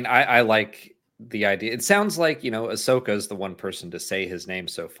 Yeah, I mean, I like the idea. It sounds like, Ahsoka is the one person to say his name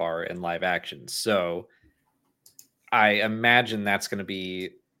so far in live action. So I imagine that's going to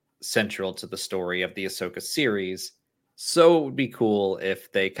be central to the story of the Ahsoka series. So it would be cool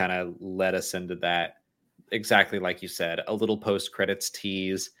if they kind of let us into that, exactly like you said, a little post-credits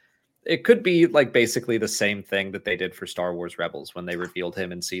tease. It could be like basically the same thing that they did for Star Wars Rebels when they revealed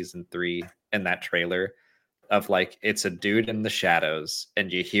him in season 3 in that trailer, of like, it's a dude in the shadows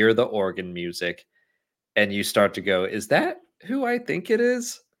and you hear the organ music and you start to go, is that who I think it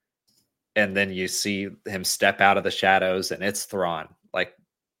is? And then you see him step out of the shadows and it's Thrawn. Like,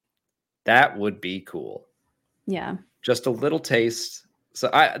 that would be cool. Yeah. Just a little taste. So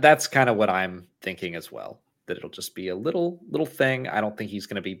that's kind of what I'm thinking as well, that it'll just be a little thing. I don't think he's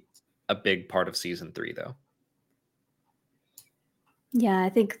going to be a big part of season 3 though. Yeah, I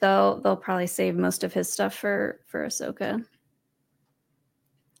think they'll probably save most of his stuff for Ahsoka.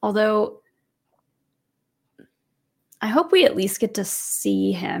 Although I hope we at least get to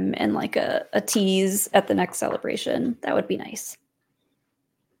see him in like a tease at the next celebration. That would be nice.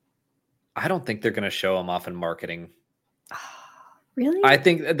 I don't think they're going to show him off in marketing. Really? I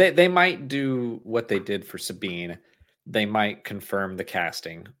think they might do what they did for Sabine. They might confirm the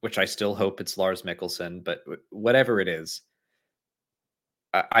casting, which I still hope it's Lars Mikkelsen, but whatever it is,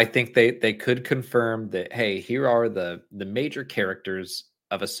 I think they could confirm that, hey, here are the major characters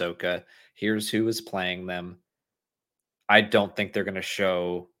of Ahsoka. Here's who is playing them. I don't think they're going to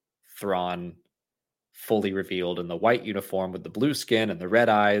show Thrawn fully revealed in the white uniform with the blue skin and the red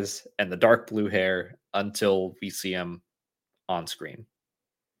eyes and the dark blue hair until we see him on screen.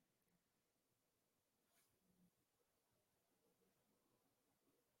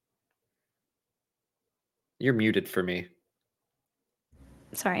 You're muted for me.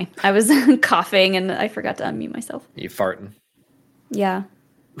 Sorry, I was coughing and I forgot to unmute myself. You farting? Yeah.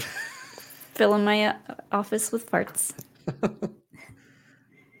 Filling my office with farts.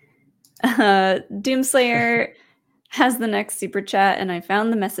 Doomslayer has the next super chat, and I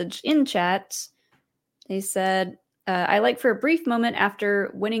found the message in chat. They said, I like for a brief moment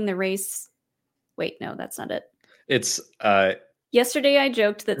after winning the race. Wait, no, that's not it. It's yesterday I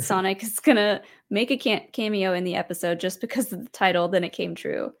joked that Sonic is gonna make a cameo in the episode just because of the title. Then it came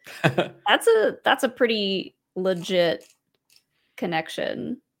true. That's a pretty legit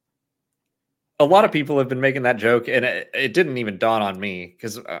connection. A lot of people have been making that joke, and it didn't even dawn on me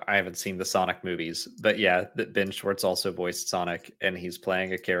because I haven't seen the Sonic movies. But yeah, that Ben Schwartz also voiced Sonic, and he's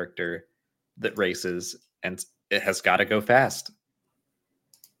playing a character that races, and it has got to go fast.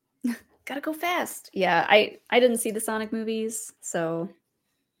 Gotta go fast. Yeah, I didn't see the Sonic movies, so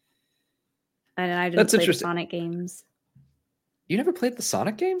and I didn't play the Sonic games. You never played the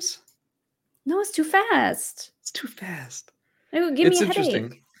Sonic games? No, it's too fast. It's too fast. It would give me a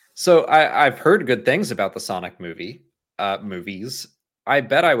headache. So I've heard good things about the Sonic movies. I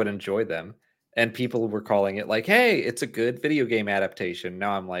bet I would enjoy them. And people were calling it like, hey, it's a good video game adaptation.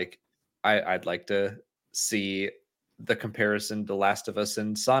 Now I'm like, I'd like to see the comparison to Last of Us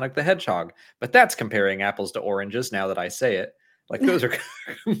and Sonic the Hedgehog. But that's comparing apples to oranges now that I say it. Like, those are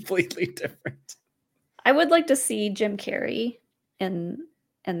completely different. I would like to see Jim Carrey in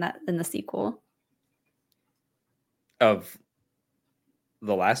the sequel. Of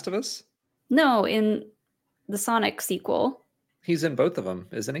The Last of Us? No, in the Sonic sequel. He's in both of them,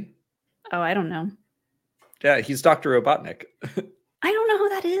 isn't he? Oh, I don't know. Yeah, he's Dr. Robotnik. I don't know who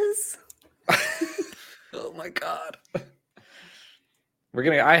that is. Oh my god.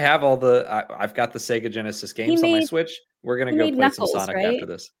 I have all I've got the Sega Genesis games on my Switch. We're gonna go play Knuckles, some Sonic after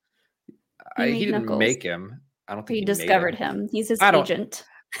this. He didn't Knuckles. Make him. I don't think he discovered made him. He's his agent.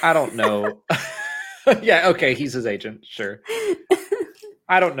 I don't know. Yeah, okay, he's his agent, sure.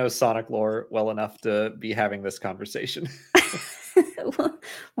 I don't know Sonic lore well enough to be having this conversation.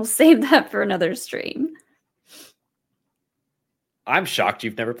 We'll save that for another stream. I'm shocked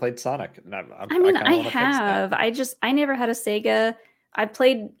you've never played Sonic. I have. I never had a Sega. I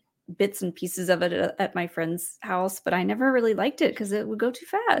played bits and pieces of it at my friend's house, but I never really liked it because it would go too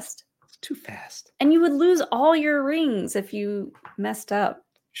fast. It's too fast. And you would lose all your rings if you messed up.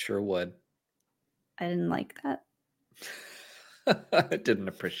 Sure would. I didn't like that. I didn't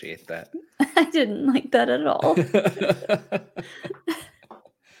appreciate that. I didn't like that at all.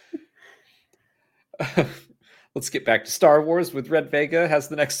 Let's get back to Star Wars with Red Vega has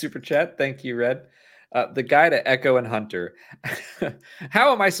the next super chat. Thank you, Red. The guy to Echo and Hunter.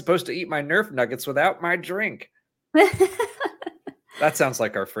 How am I supposed to eat my Nerf nuggets without my drink? That sounds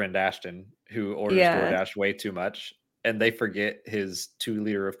like our friend Ashton, who orders DoorDash way too much, and they forget his 2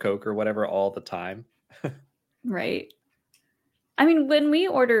 liter of Coke or whatever all the time. Right. I mean, when we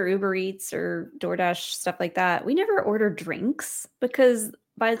order Uber Eats or DoorDash, stuff like that, we never order drinks because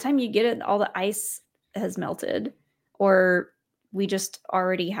by the time you get it, all the ice has melted, or we just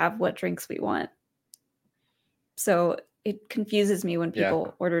already have what drinks we want. So it confuses me when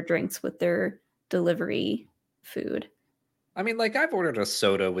people order drinks with their delivery food. I mean, like, I've ordered a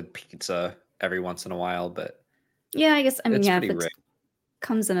soda with pizza every once in a while, but yeah, I guess if rare. it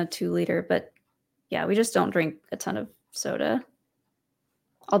comes in a 2 liter, but yeah, we just don't drink a ton of soda.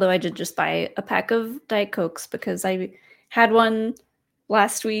 Although I did just buy a pack of Diet Cokes because I had one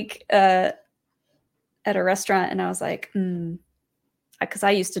last week at a restaurant, and I was like, because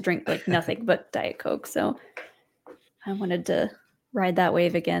I used to drink like nothing but Diet Coke, so I wanted to ride that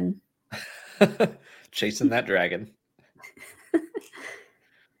wave again. Chasing that dragon.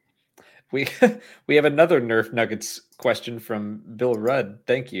 We have another Nerf Nuggets question from Bill Rudd.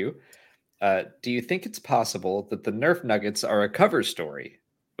 Thank you. Do you think it's possible that the Nerf Nuggets are a cover story?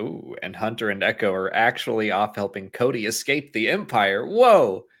 Ooh, and Hunter and Echo are actually off helping Cody escape the Empire.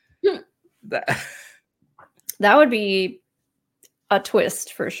 Whoa. That would be a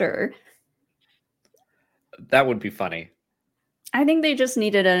twist for sure. That would be funny. I think they just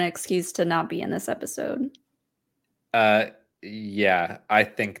needed an excuse to not be in this episode. Yeah, I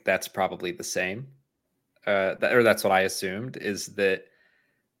think that's probably the same. Or that's what I assumed, is that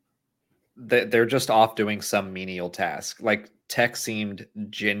they're just off doing some menial task. Like, Tech seemed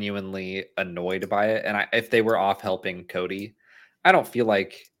genuinely annoyed by it, and if they were off helping Cody, I don't feel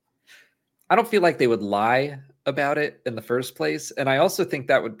like they would lie about it in the first place. And I also think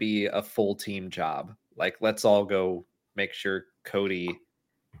that would be a full team job. Like, let's all go make sure Cody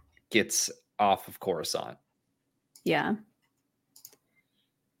gets off of Coruscant. Yeah.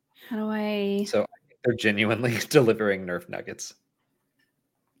 How do I... So they're genuinely delivering Nerf Nuggets.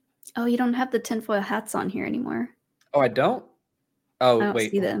 Oh, you don't have the tinfoil hats on here anymore. Oh, I don't? Oh, I don't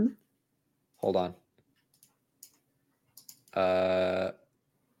wait. See them. Hold on.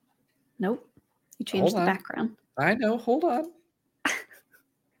 Nope. You changed the background. I know. Hold on.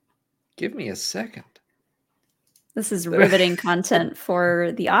 Give me a second. This is riveting content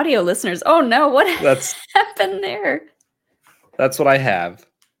for the audio listeners. Oh no, what happened there? That's what I have.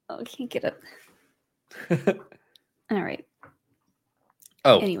 Oh, I can't get it. All right.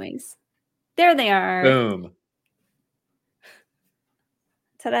 Oh. Anyways. There they are. Boom.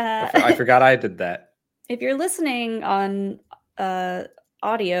 Ta-da. I forgot I did that. If you're listening on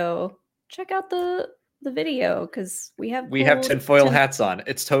audio, check out the video because we have tinfoil hats on.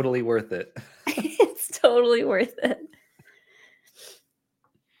 It's totally worth it. It's totally worth it.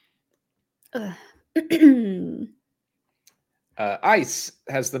 Ice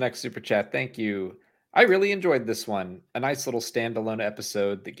has the next super chat. Thank you. I really enjoyed this one. A nice little standalone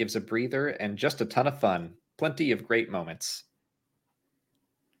episode that gives a breather and just a ton of fun. Plenty of great moments.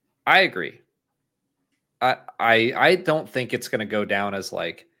 I agree. I don't think it's going to go down as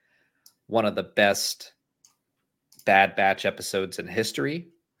like one of the best Bad Batch episodes in history,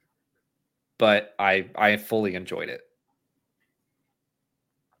 but I fully enjoyed it.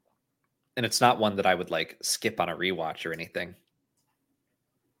 And it's not one that I would like skip on a rewatch or anything.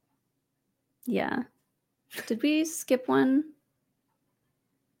 Yeah. Did we skip one?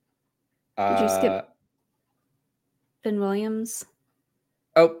 Did you skip Ben Williams?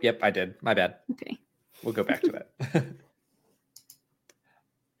 Oh, yep, I did. My bad. Okay. We'll go back to that.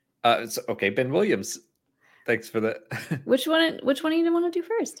 It's okay, Ben Williams. Thanks for the. Which one do you want to do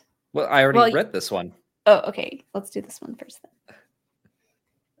first? Well, I already read this one. Oh, okay. Let's do this one first then.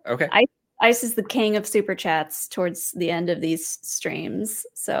 Okay. Ice is the king of super chats towards the end of these streams,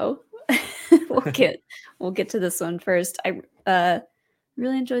 so we'll get to this one first. I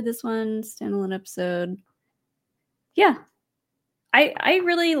really enjoyed this one, standalone episode. Yeah, I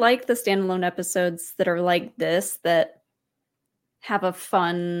really like the standalone episodes that are like this, that have a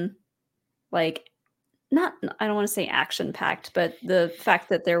fun, like, not, I don't want to say action packed, but the fact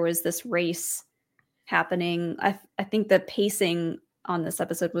that there was this race happening, I think the pacing on this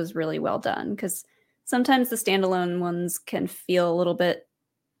episode was really well done, because sometimes the standalone ones can feel a little bit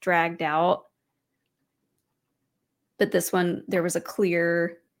dragged out, but this one, there was a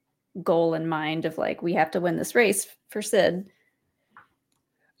clear goal in mind of like, we have to win this race for Sid.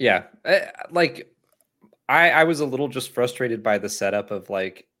 Yeah, like I was a little just frustrated by the setup of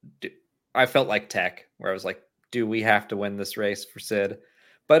like, I felt like Tech, where I was like, do we have to win this race for Sid?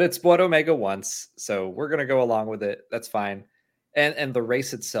 But it's what Omega wants, so we're gonna go along with it. That's fine. And the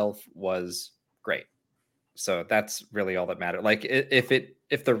race itself was great. So that's really all that mattered. Like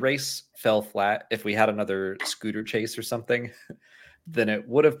if the race fell flat, if we had another scooter chase or something, then it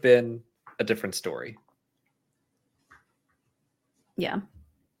would have been a different story. Yeah.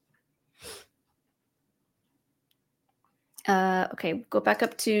 Okay, go back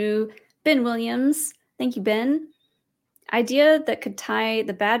up to Ben Williams. Thank you, Ben. Idea that could tie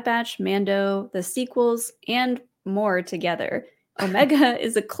the Bad Batch, Mando, the sequels, and more together. Omega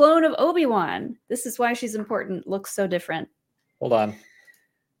is a clone of Obi-Wan. This is why she's important. Looks so different. Hold on.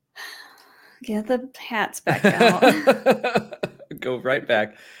 Get the hats back out. Go right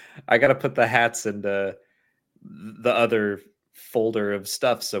back. I got to put the hats into the other folder of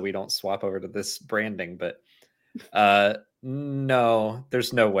stuff so we don't swap over to this branding. But no,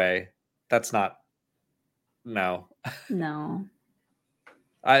 there's no way. That's not. No. No.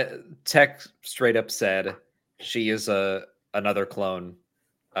 Tech straight up said she is another clone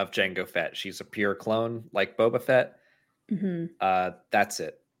of Jango Fett. She's a pure clone like Boba Fett. Mm-hmm. That's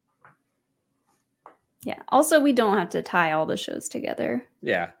it. Yeah. Also, we don't have to tie all the shows together.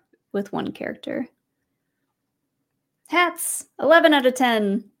 Yeah. With one character. Hats. 11 out of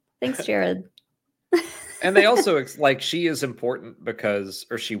 10. Thanks, Jared. And they also, like, she is important because,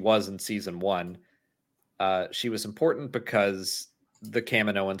 or she was in season 1. She was important because the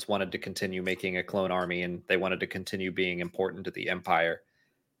Kaminoans wanted to continue making a clone army, and they wanted to continue being important to the Empire.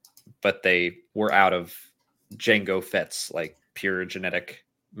 But they were out of Jango Fett's, like, pure genetic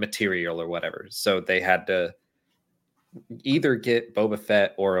material or whatever. So they had to either get Boba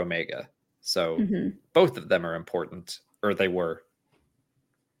Fett or Omega. So both of them are important, or they were.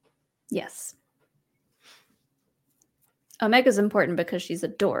 Yes. Omega's important because she's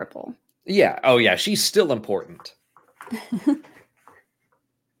adorable. Yeah. Oh, yeah. She's still important.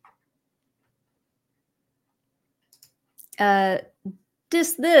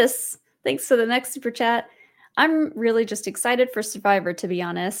 This. Thanks for the next super chat. I'm really just excited for Survivor, to be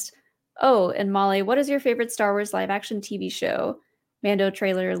honest. Oh, and Molly, what is your favorite Star Wars live action TV show? Mando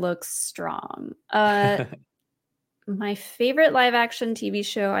trailer looks strong. My favorite live action TV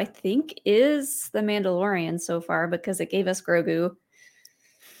show, I think, is The Mandalorian so far, because it gave us Grogu.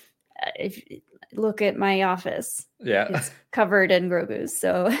 If you look at my office, it's covered in Grogu's.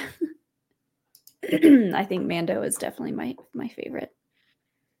 So I think Mando is definitely my favorite.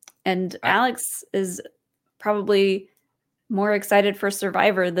 And Alex is probably more excited for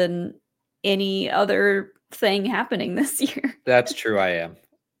Survivor than any other thing happening this year. That's true. I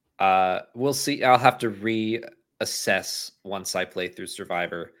am. We'll see. I'll have to reassess once I play through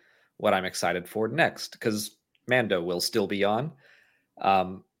Survivor what I'm excited for next, because Mando will still be on.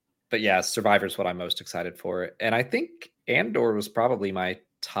 But yeah, Survivor is what I'm most excited for. And I think Andor was probably my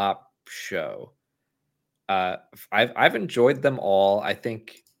top show. I've enjoyed them all. I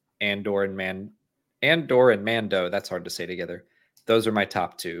think Andor and Mando, that's hard to say together. Those are my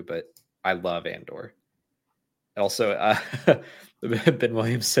top two, but I love Andor. Also, Ben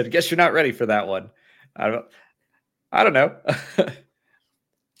Williams said, "Guess you're not ready for that one." I don't know.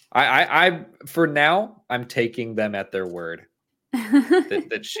 I for now, I'm taking them at their word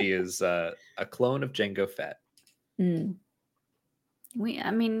that she is a clone of Jango Fett. We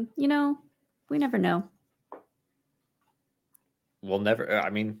never know.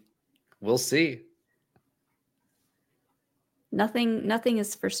 We'll see. Nothing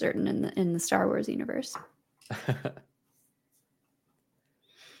is for certain in the Star Wars universe.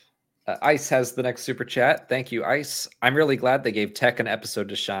 Ice has the next super chat. Thank you, Ice. I'm really glad they gave Tech an episode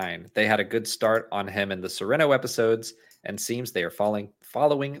to shine. They had a good start on him in the Sereno episodes, and seems they are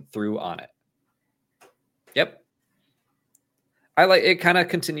following through on it. Yep. I like it. Kind of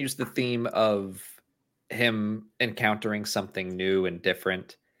continues the theme of him encountering something new and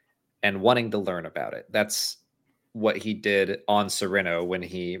different and wanting to learn about it. That's what he did on Sereno when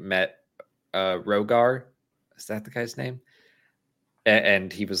he met Rogar. Is that the guy's name?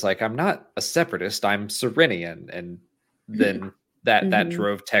 And he was like, I'm not a separatist, I'm Serenian. And then that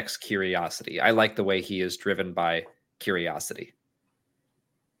drove Tech's curiosity. I like the way he is driven by curiosity.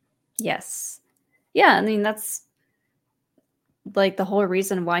 Yes. Yeah, I mean, that's like the whole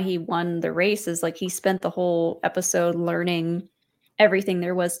reason why he won the race is like he spent the whole episode learning everything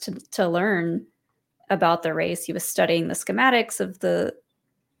there was to learn about the race. He was studying the schematics of the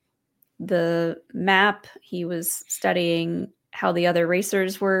map. He was studying how the other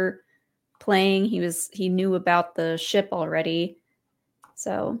racers were playing. He knew about the ship already.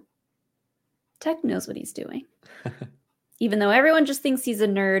 So Tech knows what he's doing. Even though everyone just thinks he's a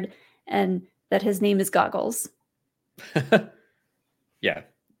nerd and that his name is Goggles. Yeah,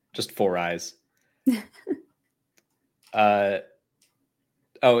 just 4 eyes.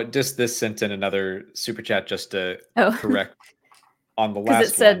 Just this sent in another super chat just to correct on the last one.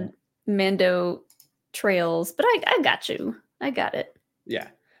 Because it said Mando trails, but I got you. I got it. Yeah,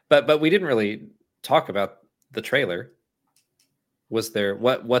 but we didn't really talk about the trailer. Was there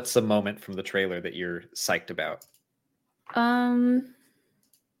what's a moment from the trailer that you're psyched about?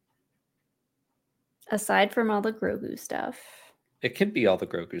 Aside from all the Grogu stuff. It can be all the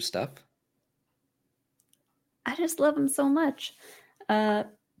Grogu stuff. I just love him so much. From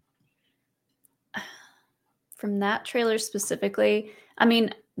that trailer specifically, I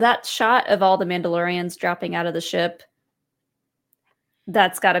mean, that shot of all the Mandalorians dropping out of the ship,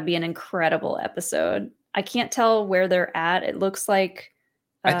 that's got to be an incredible episode. I can't tell where they're at. It looks like...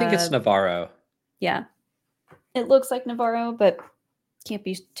 I think it's Navarro. Yeah. It looks like Navarro, but can't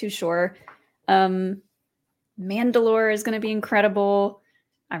be too sure. Mandalore is going to be incredible.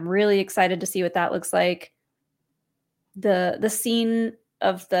 I'm really excited to see what that looks like. The scene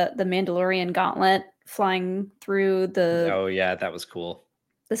of the Mandalorian gauntlet flying through the... Oh, yeah, that was cool.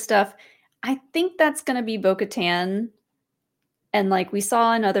 The stuff. I think that's going to be Bo-Katan. And like we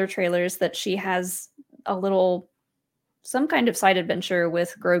saw in other trailers that she has some kind of side adventure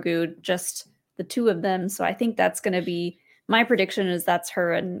with Grogu, just the two of them. So I think that's going to be... My prediction is that's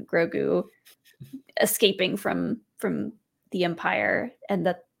her and Grogu escaping from the Empire, and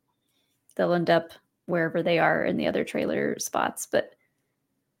that they'll end up wherever they are in the other trailer spots. But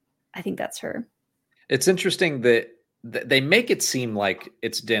I think that's her. It's interesting that they make it seem like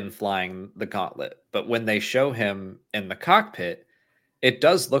it's Din flying the gauntlet, but when they show him in the cockpit, it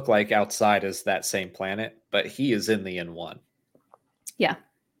does look like outside is that same planet, but he is in the N1. Yeah.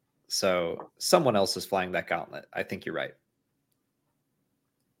 So someone else is flying that gauntlet. I think you're right.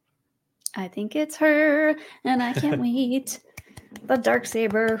 I think it's her, and I can't wait. The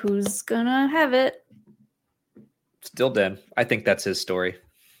Darksaber, who's gonna have it? Still Din. I think that's his story.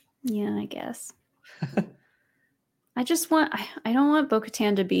 Yeah, I guess. I don't want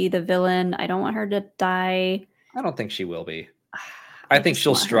Bo-Katan to be the villain. I don't want her to die. I don't think she will be. I think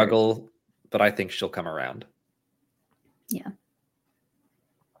she'll struggle, but I think she'll come around. Yeah.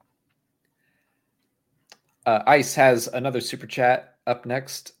 Ice has another super chat up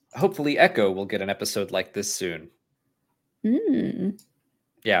next. Hopefully Echo will get an episode like this soon.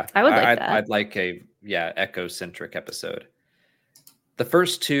 Yeah, I would like that. I'd like a Echo-centric episode. The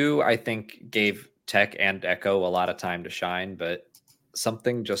first 2, I think, gave Tech and Echo a lot of time to shine, but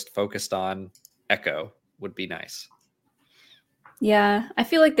something just focused on Echo would be nice. Yeah, I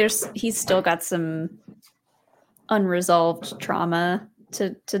feel like he's still got some unresolved trauma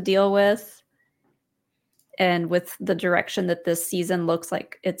to deal with. And with the direction that this season looks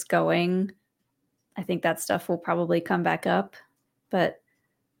like it's going, I think that stuff will probably come back up. But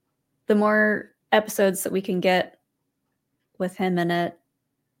the more episodes that we can get with him in it,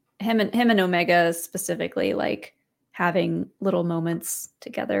 him and Omega specifically, like having little moments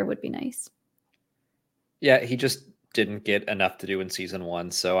together would be nice. Yeah, he just didn't get enough to do in season 1,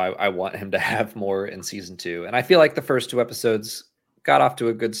 so I want him to have more in season 2. And I feel like the first 2 episodes got off to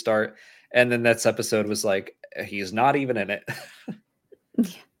a good start. And then this episode was like, he's not even in it. Yeah.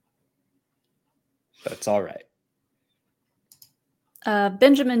 But it's all right.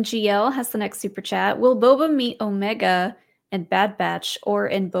 Benjamin GL has the next super chat. Will Boba meet Omega in Bad Batch or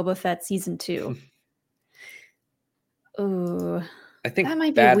in Boba Fett season 2? Ooh, I think that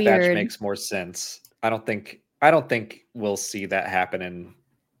might Bad be weird. Batch makes more sense. I don't think we'll see that happen in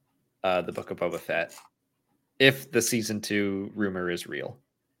the Book of Boba Fett if the season 2 rumor is real.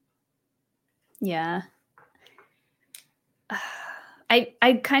 Yeah.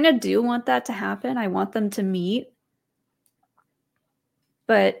 I kind of do want that to happen. I want them to meet.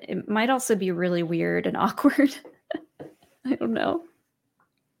 But it might also be really weird and awkward. I don't know.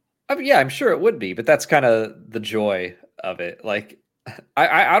 I mean, yeah, I'm sure it would be, but that's kind of the joy of it. Like,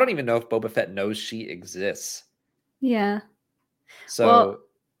 I don't even know if Boba Fett knows she exists. Yeah. So well,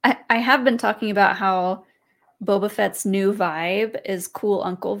 I have been talking about how Boba Fett's new vibe is cool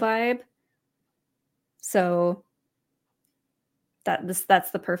uncle vibe. So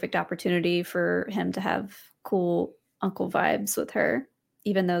that's the perfect opportunity for him to have cool uncle vibes with her,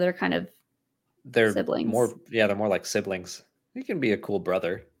 even though they're kind of siblings. They're more like siblings. He can be a cool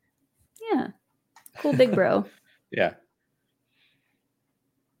brother. Yeah. Cool big bro. Yeah.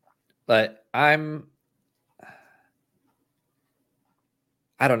 But I don't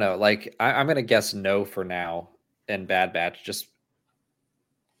know. Like, I'm going to guess no for now in Bad Batch. Just,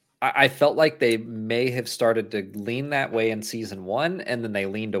 I felt like they may have started to lean that way in season 1, and then they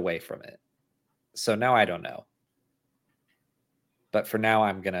leaned away from it. So now I don't know. But for now,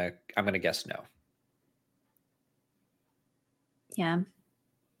 I'm gonna guess no. Yeah,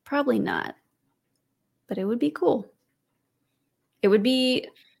 probably not. But it would be cool. It would be,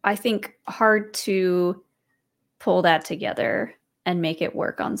 I think, hard to pull that together and make it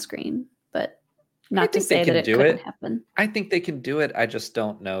work on screen. But not to say that it couldn't happen. I think they can do it. I just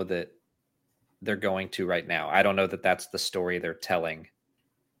don't know that they're going to right now. I don't know that that's the story they're telling.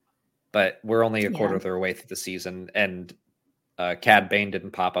 But we're only a quarter of their way through the season, and Cad Bane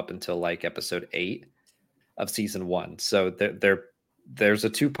didn't pop up until like episode 8 of season 1. So there's a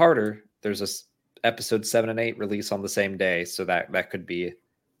 2-parter. There's a episode 7 and 8 release on the same day, so that could be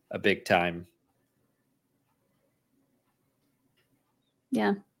a big time.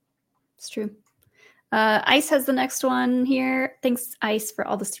 Yeah, it's true. Ice has the next one here. Thanks, Ice, for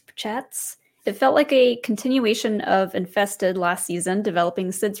all the super chats. It felt like a continuation of Infested last season,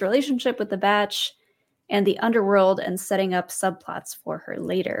 developing Sid's relationship with the Batch and the underworld and setting up subplots for her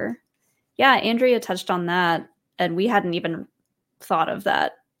later. Yeah, Andrea touched on that, and we hadn't even thought of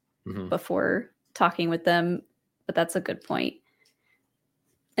that before talking with them, but that's a good point.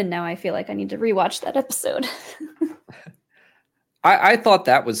 And now I feel like I need to rewatch that episode. I thought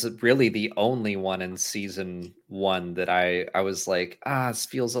that was really the only one in season 1 that I was like, this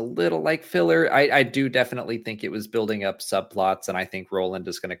feels a little like filler. I do definitely think it was building up subplots, and I think Roland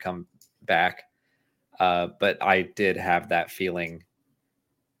is going to come back. But I did have that feeling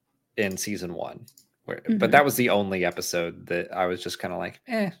in season 1. But that was the only episode that I was just kind of like,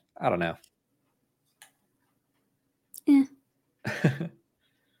 I don't know.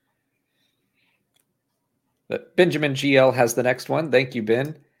 But Benjamin GL has the next one. Thank you,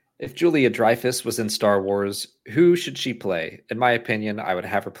 Ben. If Julia Dreyfus was in Star Wars, who should she play? In my opinion, I would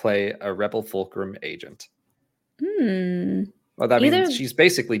have her play a Rebel Fulcrum agent. Well, that means she's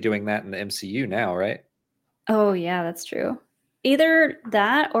basically doing that in the MCU now, right? Oh, yeah, that's true. Either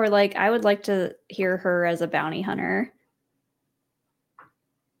that or like I would like to hear her as a bounty hunter.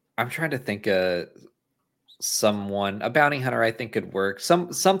 I'm trying to think of someone, a bounty hunter I think could work.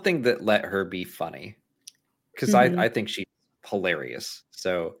 Something that let her be funny. Because I think she's hilarious.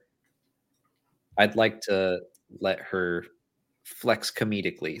 So I'd like to let her flex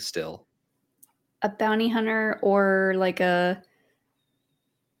comedically still. A bounty hunter or like a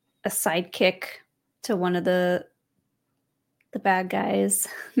sidekick to one of the bad guys,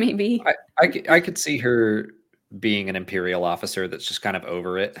 maybe. I could see her being an Imperial officer that's just kind of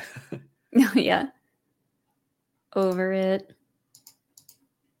over it. Yeah. Over it.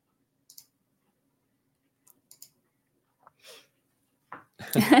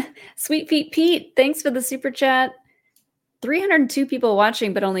 Sweet Feet Pete, thanks for the super chat. 302 people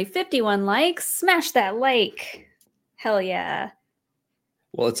watching, but only 51 likes. Smash that like. Hell yeah.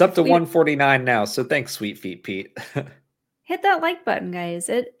 Well, it's up to 149 now, so thanks, Sweet Feet Pete. Hit that like button, guys.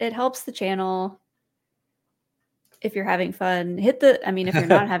 It helps the channel. If you're having fun, if you're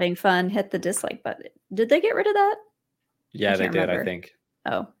not having fun, hit the dislike button. Did they get rid of that? Yeah, they did, I think.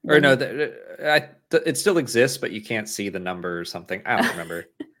 Oh. Or no, it still exists, but you can't see the number or something. I don't remember.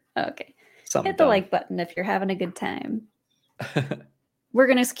 Okay. Hit the like button if you're having a good time. We're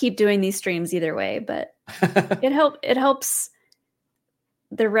going to keep doing these streams either way, but it helps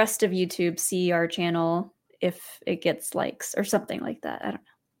the rest of YouTube see our channel if it gets likes or something like that. I don't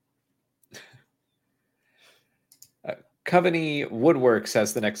know. Coveney Woodworks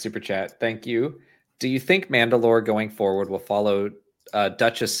has the next super chat. Thank you. Do you think Mandalore going forward will follow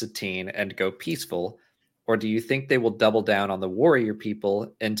Duchess Satine and go peaceful, or do you think they will double down on the warrior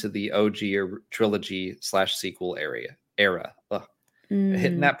people into the OG or trilogy / sequel era?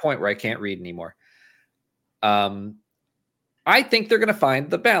 Hitting that point where I can't read anymore. I think they're going to find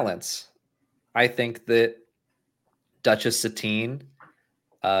the balance. I think that Duchess Satine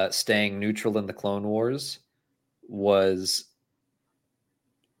staying neutral in the Clone Wars was,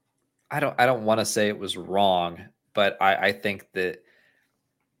 I don't want to say it was wrong, but I think that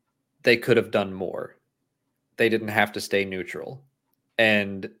they could have done more. They didn't have to stay neutral.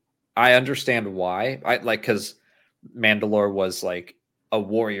 And I understand why. Because Mandalore was like a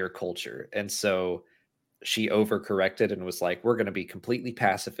warrior culture. And so she overcorrected and was like, we're going to be completely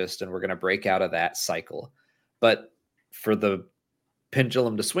pacifist and we're going to break out of that cycle. But for the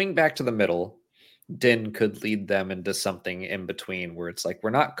pendulum to swing back to the middle, Din could lead them into something in between where it's like,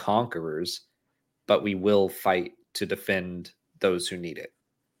 we're not conquerors, but we will fight to defend those who need it.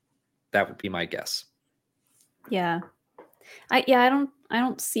 That would be my guess. Yeah. I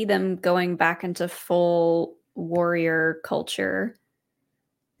don't see them going back into full warrior culture.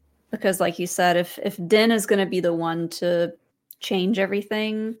 Because like you said, if Din is going to be the one to change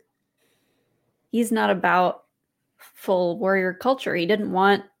everything, he's not about full warrior culture. He didn't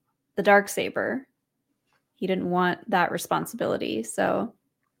want the Darksaber. He didn't want that responsibility. So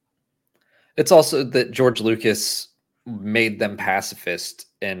it's also that George Lucas made them pacifist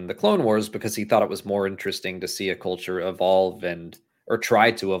in the Clone Wars because he thought it was more interesting to see a culture evolve or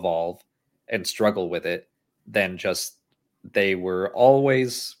try to evolve and struggle with it than just they were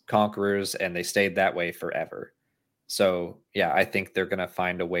always conquerors and they stayed that way forever. So yeah, I think they're going to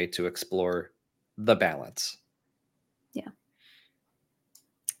find a way to explore the balance. Yeah.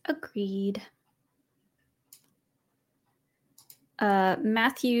 Agreed.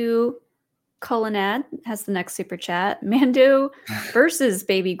 Matthew Culinad has the next super chat. Mando versus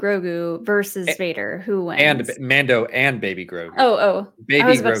Baby Grogu versus Vader. Who wins? And Mando and Baby Grogu. Oh, Baby I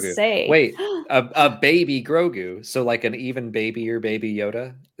was about Grogu. to say. Wait, a baby Grogu. So like an even baby or baby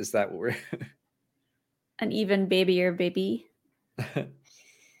Yoda? Is that what we're... An even baby or baby?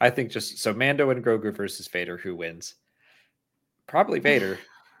 I think just... So Mando and Grogu versus Vader. Who wins? Probably Vader.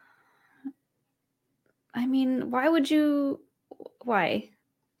 I mean, why would you... Why?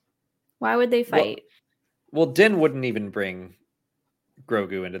 Why would they fight? Well, Din wouldn't even bring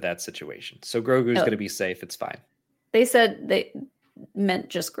Grogu into that situation. So Grogu's going to be safe. It's fine. They said they meant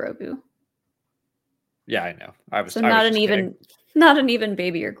just Grogu. Yeah, I know. I was not an even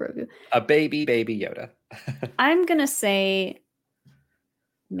baby or Grogu. A baby Yoda. I'm going to say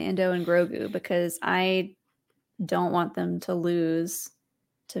Mando and Grogu because I don't want them to lose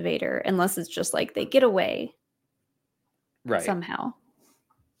to Vader unless it's just like they get away. Right. Somehow.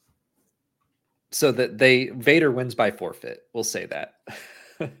 So that Vader wins by forfeit. We'll say that.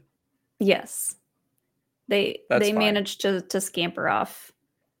 Yes. They managed to scamper off.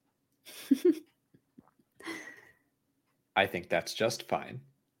 I think that's just fine.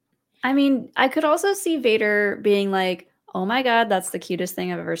 I mean, I could also see Vader being like, oh my God, that's the cutest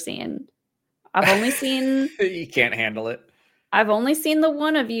thing I've ever seen. I've only seen... You can't handle it. I've only seen the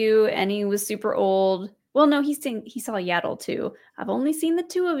one of you, and he was super old. Well, no, he saw Yaddle too. I've only seen the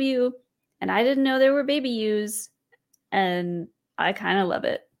two of you, and I didn't know there were baby yous, and I kind of love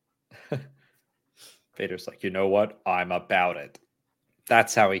it. Vader's like, you know what? I'm about it.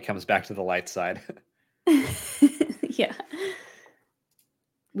 That's how he comes back to the light side. Yeah.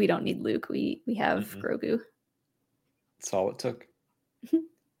 We don't need Luke. We have Grogu. That's all it took.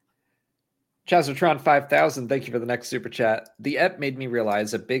 Chazotron 5000, thank you for the next super chat. The ep made me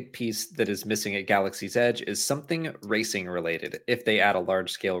realize a big piece that is missing at Galaxy's Edge is something racing related. If they add a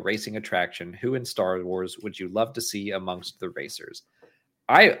large-scale racing attraction, who in Star Wars would you love to see amongst the racers?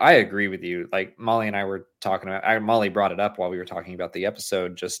 I agree with you. Like Molly and I were talking about, Molly brought it up while we were talking about the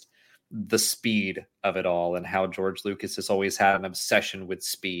episode, just the speed of it all and how George Lucas has always had an obsession with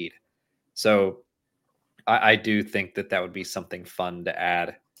speed. So I do think that would be something fun to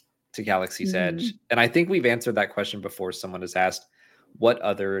add to Galaxy's Edge. And I think we've answered that question before. Someone has asked, what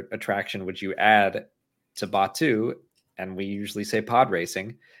other attraction would you add to Batuu? And we usually say pod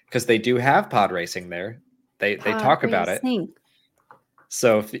racing because they do have pod racing there. They talk about it.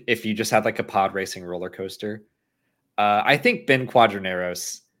 So if you just had like a pod racing roller coaster, I think Ben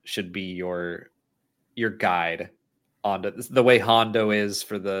Quadraneros should be your guide on the way Hondo is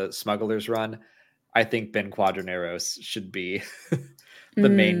for the Smuggler's Run. I think Ben Quadraneros should be the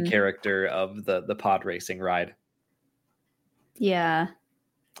main character of the pod racing ride. Yeah.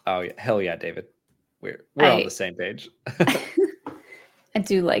 Oh yeah, hell yeah, David. We're on the same page. I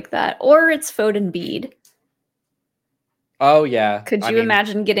do like that. Or it's Foden Bead. Oh yeah. Could you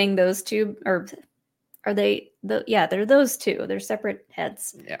imagine getting those two, or are they? They're those two. They're separate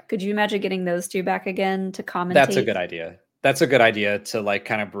heads. Yeah. Could you imagine getting those two back again to commentate? That's a good idea. That's a good idea to like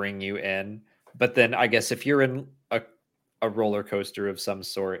kind of bring you in. But then I guess if you're in a a roller coaster of some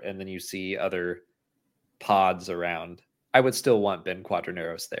sort and then you see other pods around, I would still want Ben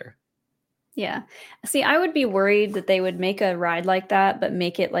Quadraneros there. Yeah. See, I would be worried that they would make a ride like that, but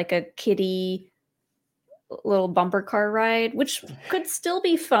make it like a kiddie little bumper car ride, which could still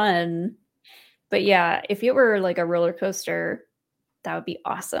be fun. But yeah, if it were like a roller coaster, that would be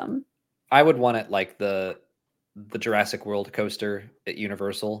awesome. I would want it like the Jurassic World coaster at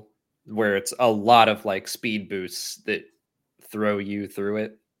Universal, where it's a lot of like speed boosts that throw you through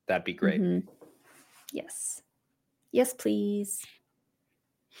it. That'd be great. Mm-hmm. Yes. Yes, please.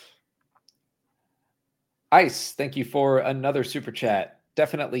 Ice, thank you for another super chat.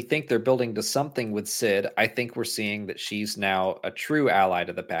 Definitely think they're building to something with Sid. I think we're seeing that she's now a true ally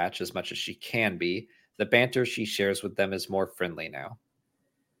to the batch as much as she can be. The banter she shares with them is more friendly now.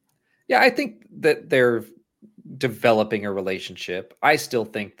 Yeah, I think that they're developing a relationship. I still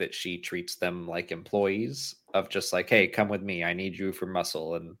think that she treats them like employees of just like, hey, come with me. I need you for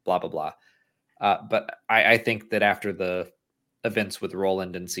muscle and blah, blah, blah. But I think that after the events with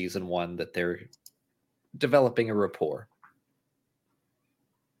Roland in season 1, that they're developing a rapport.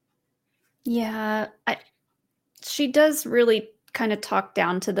 Yeah, she does really kind of talk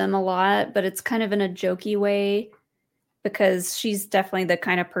down to them a lot, but it's kind of in a jokey way because she's definitely the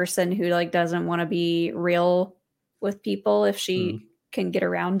kind of person who like doesn't want to be real with people if she can get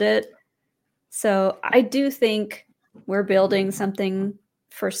around it. So I do think we're building something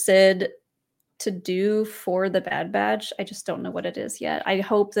for Sid to do for the Bad Batch. I just don't know what it is yet. I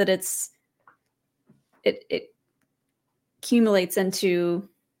hope that it accumulates into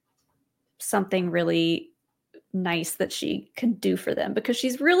something really nice that she can do for them, because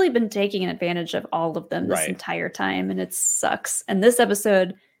she's really been taking advantage of all of them this entire time, and it sucks. And this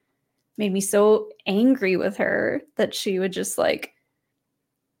episode made me so angry with her that she would just like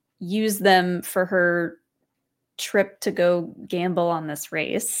use them for her trip to go gamble on this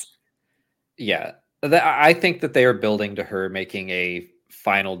race. Yeah, I think that they are building to her making a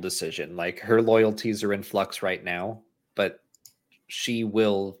final decision. Like, her loyalties are in flux right now, but she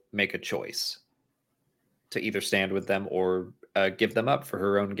will make a choice to either stand with them or give them up for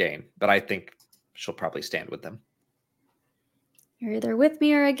her own gain. But I think she'll probably stand with them. You're either with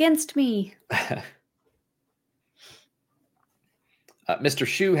me or against me. Mr.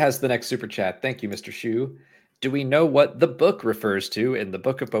 Shu has the next super chat. Thank you, Mr. Shu. Do we know what the book refers to in the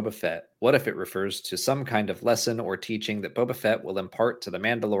Book of Boba Fett? What if it refers to some kind of lesson or teaching that Boba Fett will impart to the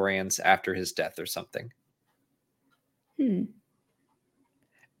Mandalorians after his death or something?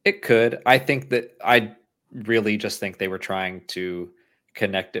 It could. I think that I really just think they were trying to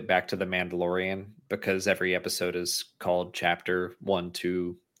connect it back to the Mandalorian because every episode is called chapter 1,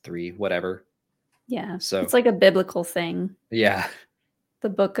 2, 3, whatever. Yeah. So it's like a biblical thing. Yeah. The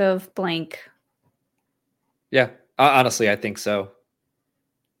book of blank. Yeah. Honestly, I think so.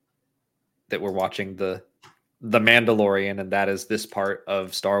 That we're watching the Mandalorian, and that is this part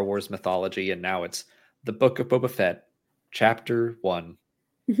of Star Wars mythology, and now it's the Book of Boba Fett, chapter 1.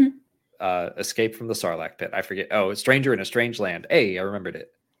 Escape from the Sarlacc pit. I forget. Oh, Stranger in a Strange Land. Hey, I remembered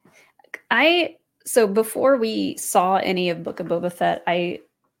it. So before we saw any of Book of Boba Fett, I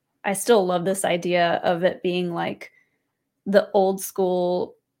still love this idea of it being like the old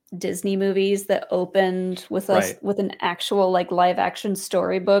school Disney movies that opened with us with an actual like live action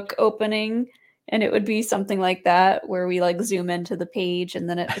storybook opening, and it would be something like that where we like zoom into the page and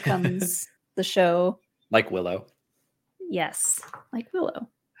then it becomes the show. Like Willow. Yes, like Willow.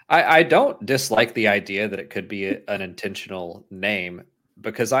 I don't dislike the idea that it could be an intentional name,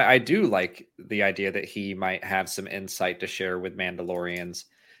 because I do like the idea that he might have some insight to share with Mandalorians,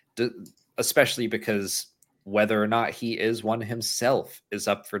 especially because whether or not he is one himself is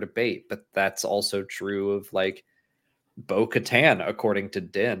up for debate. But that's also true of like Bo-Katan, according to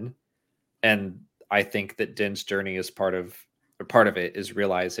Din. And I think that Din's journey is part of it is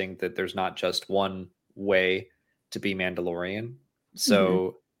realizing that there's not just one way to be Mandalorian.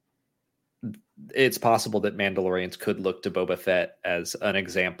 So it's possible that Mandalorians could look to Boba Fett as an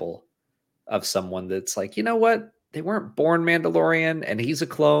example of someone that's like, you know what? They weren't born Mandalorian, and he's a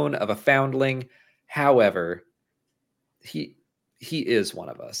clone of a foundling. However, he is one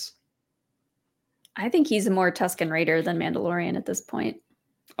of us. I think he's a more Tusken Raider than Mandalorian at this point.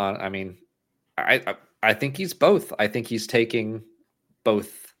 I mean, I think he's both. I think he's taking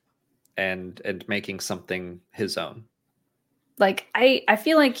both and making something his own. Like, I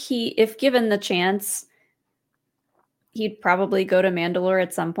feel like if given the chance, he'd probably go to Mandalore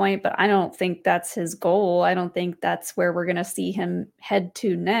at some point, but I don't think that's his goal. I don't think that's where we're going to see him head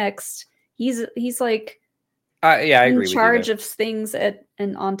to next. He's like I agree in charge of things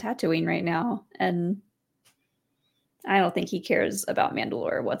on Tatooine right now. And I don't think he cares about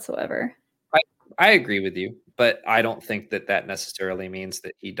Mandalore whatsoever. I agree with you, but I don't think that necessarily means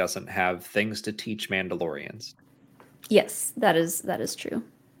that he doesn't have things to teach Mandalorians. Yes, that is true.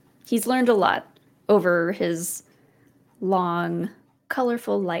 He's learned a lot over his long,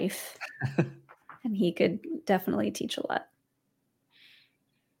 colorful life, and he could definitely teach a lot.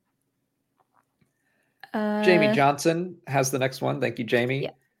 Jamie Johnson has the next one. Thank you, Jamie.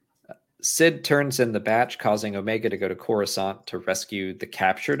 Yeah. Sid turns in the batch, causing Omega to go to Coruscant to rescue the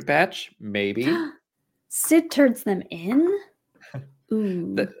captured batch. Maybe. Sid turns them in?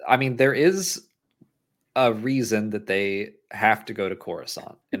 Ooh. I mean, there is a reason that they have to go to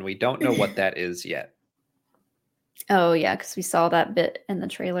Coruscant, and we don't know what that is yet. Oh, yeah, because we saw that bit in the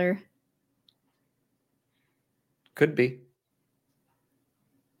trailer. Could be.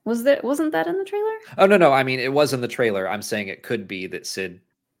 Wasn't that in the trailer? Oh, no. I mean, it was in the trailer. I'm saying it could be that Sid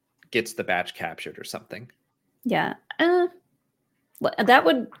gets the batch captured or something. Yeah. That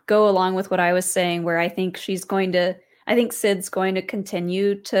would go along with what I was saying, where I think Sid's going to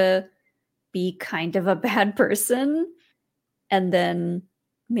continue to be kind of a bad person. And then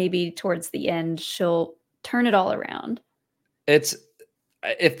maybe towards the end, she'll turn it all around. If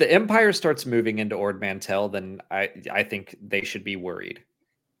the Empire starts moving into Ord Mantell, then I think they should be worried.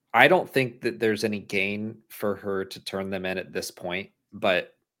 I don't think that there's any gain for her to turn them in at this point,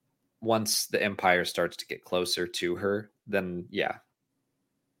 but once the Empire starts to get closer to her, then yeah.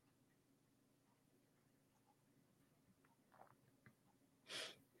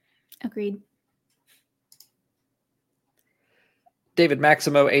 Agreed. David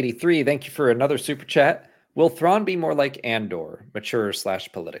Maximo 83, thank you for another super chat. Will Thrawn be more like Andor, mature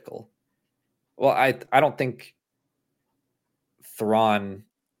 / political? Well, I don't think Thrawn.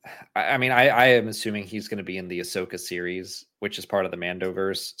 I mean, I am assuming he's going to be in the Ahsoka series, which is part of the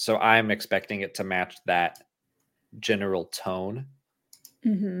Mandoverse. So I'm expecting it to match that general tone.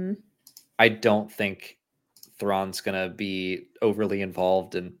 Mm-hmm. I don't think Thrawn's going to be overly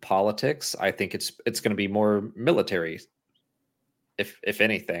involved in politics. I think it's going to be more military, if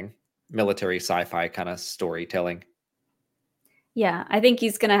anything, military sci-fi kind of storytelling. Yeah, I think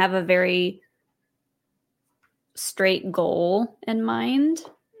he's going to have a very straight goal in mind.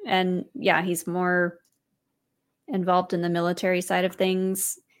 And yeah, he's more involved in the military side of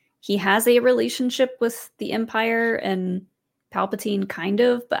things. He has a relationship with the Empire and Palpatine, kind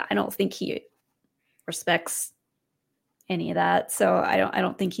of, but I don't think he respects any of that. So I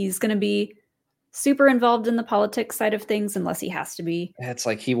don't think he's going to be super involved in the politics side of things unless he has to be. It's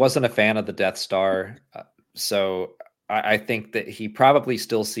like he wasn't a fan of the Death Star. So I think that he probably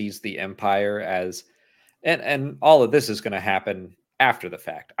still sees the Empire as, and all of this is going to happen after the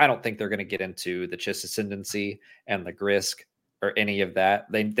fact. I don't think they're going to get into the Chiss Ascendancy and the Grisk or any of that.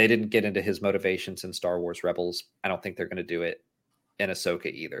 They didn't get into his motivations in Star Wars Rebels. I don't think they're going to do it in Ahsoka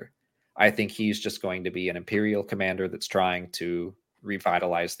either. I think he's just going to be an Imperial commander that's trying to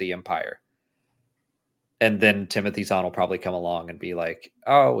revitalize the Empire. And then Timothy Zahn will probably come along and be like,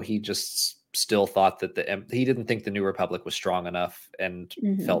 oh, he just still thought that he didn't think the New Republic was strong enough and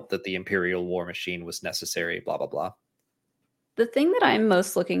felt that the Imperial war machine was necessary, blah, blah, blah. The thing that I'm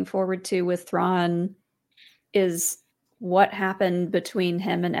most looking forward to with Thrawn is what happened between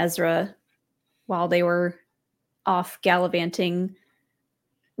him and Ezra while they were off gallivanting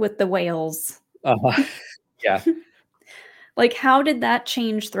with the whales. Yeah. Like, how did that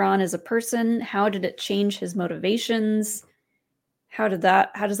change Thrawn as a person? How did it change his motivations? How does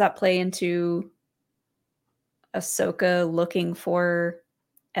that play into Ahsoka looking for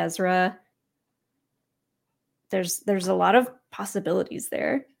Ezra? There's a lot of possibilities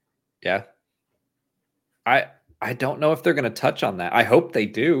there. Yeah. I don't know if they're going to touch on that. I hope they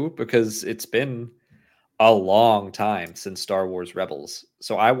do, because it's been a long time since Star Wars Rebels.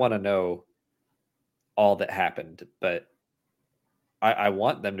 So I want to know all that happened, but I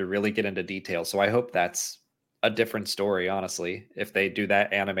want them to really get into detail. So I hope that's a different story, honestly. If they do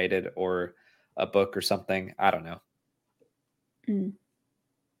that animated or a book or something, I don't know.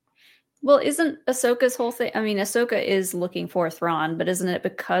 Well, isn't Ahsoka's whole thing? I mean, Ahsoka is looking for Thrawn, but isn't it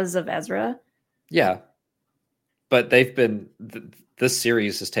because of Ezra? Yeah. But this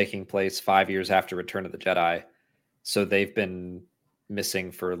series is taking place 5 years after Return of the Jedi. So they've been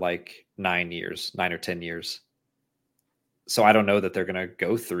missing for like 9 or 10 years. So I don't know that they're going to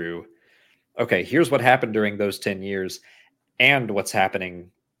go through, okay, here's what happened during those 10 years and what's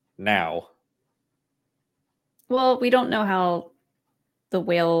happening now. Well, we don't know how the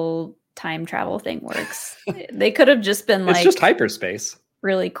whale time travel thing works. They could have just been it's just hyperspace.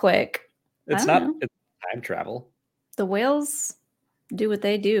 Really quick. It's not it's time travel. The whales do what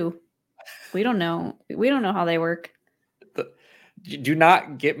they do. We don't know. We don't know how they work. Do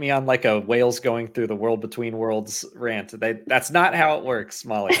not get me on like a whales going through the world between worlds rant. That's not how it works,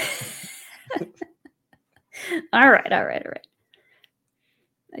 Molly. All right.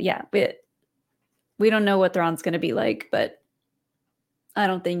 Yeah, we don't know what Thrawn's going to be like, but I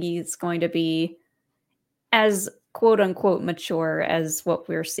don't think he's going to be as quote unquote mature as what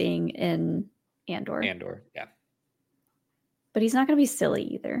we're seeing in Andor. Yeah. But he's not going to be silly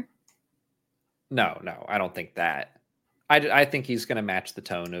either. No, I don't think that. I think he's going to match the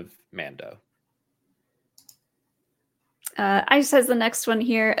tone of Mando. Ice has the next one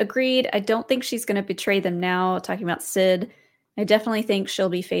here. Agreed. I don't think she's going to betray them now. Talking about Sid. I definitely think she'll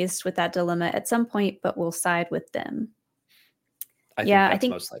be faced with that dilemma at some point, but we'll side with them. I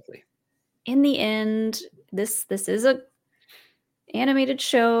think most likely. In the end, this is a animated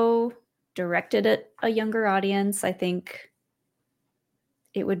show directed at a younger audience. I think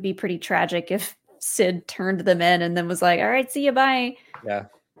it would be pretty tragic if Sid turned them in and then was like, all right, see you, bye. Yeah.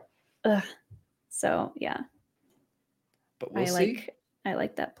 Ugh. So, yeah. But we'll see. I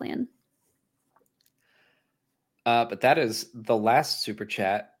like that plan. But that is the last super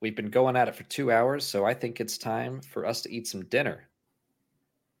chat. We've been going at it for 2 hours, so I think it's time for us to eat some dinner.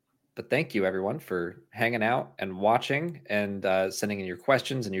 But thank you, everyone, for hanging out and watching and sending in your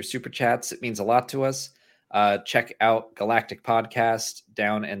questions and your super chats. It means a lot to us. Check out GALactic Podcast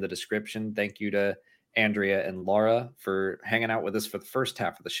down in the description. Thank you to Andrea and Laura for hanging out with us for the first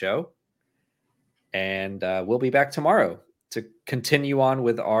half of the show. And we'll be back tomorrow to continue on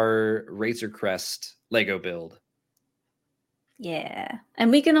with our Razor Crest Lego build. Yeah. And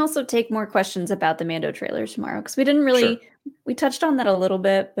we can also take more questions about the Mando trailer tomorrow, because we didn't really, we touched on that a little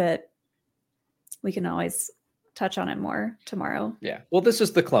bit, but we can always touch on it more tomorrow. Yeah. Well, this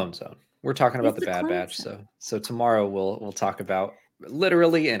is the Clone Zone. We're talking about the Bad Batch. So tomorrow we'll talk about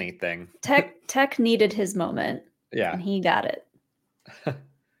literally anything. Tech needed his moment. Yeah. And he got it.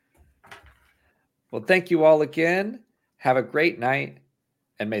 Well, thank you all again. Have a great night,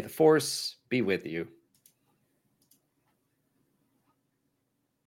 and may the Force be with you.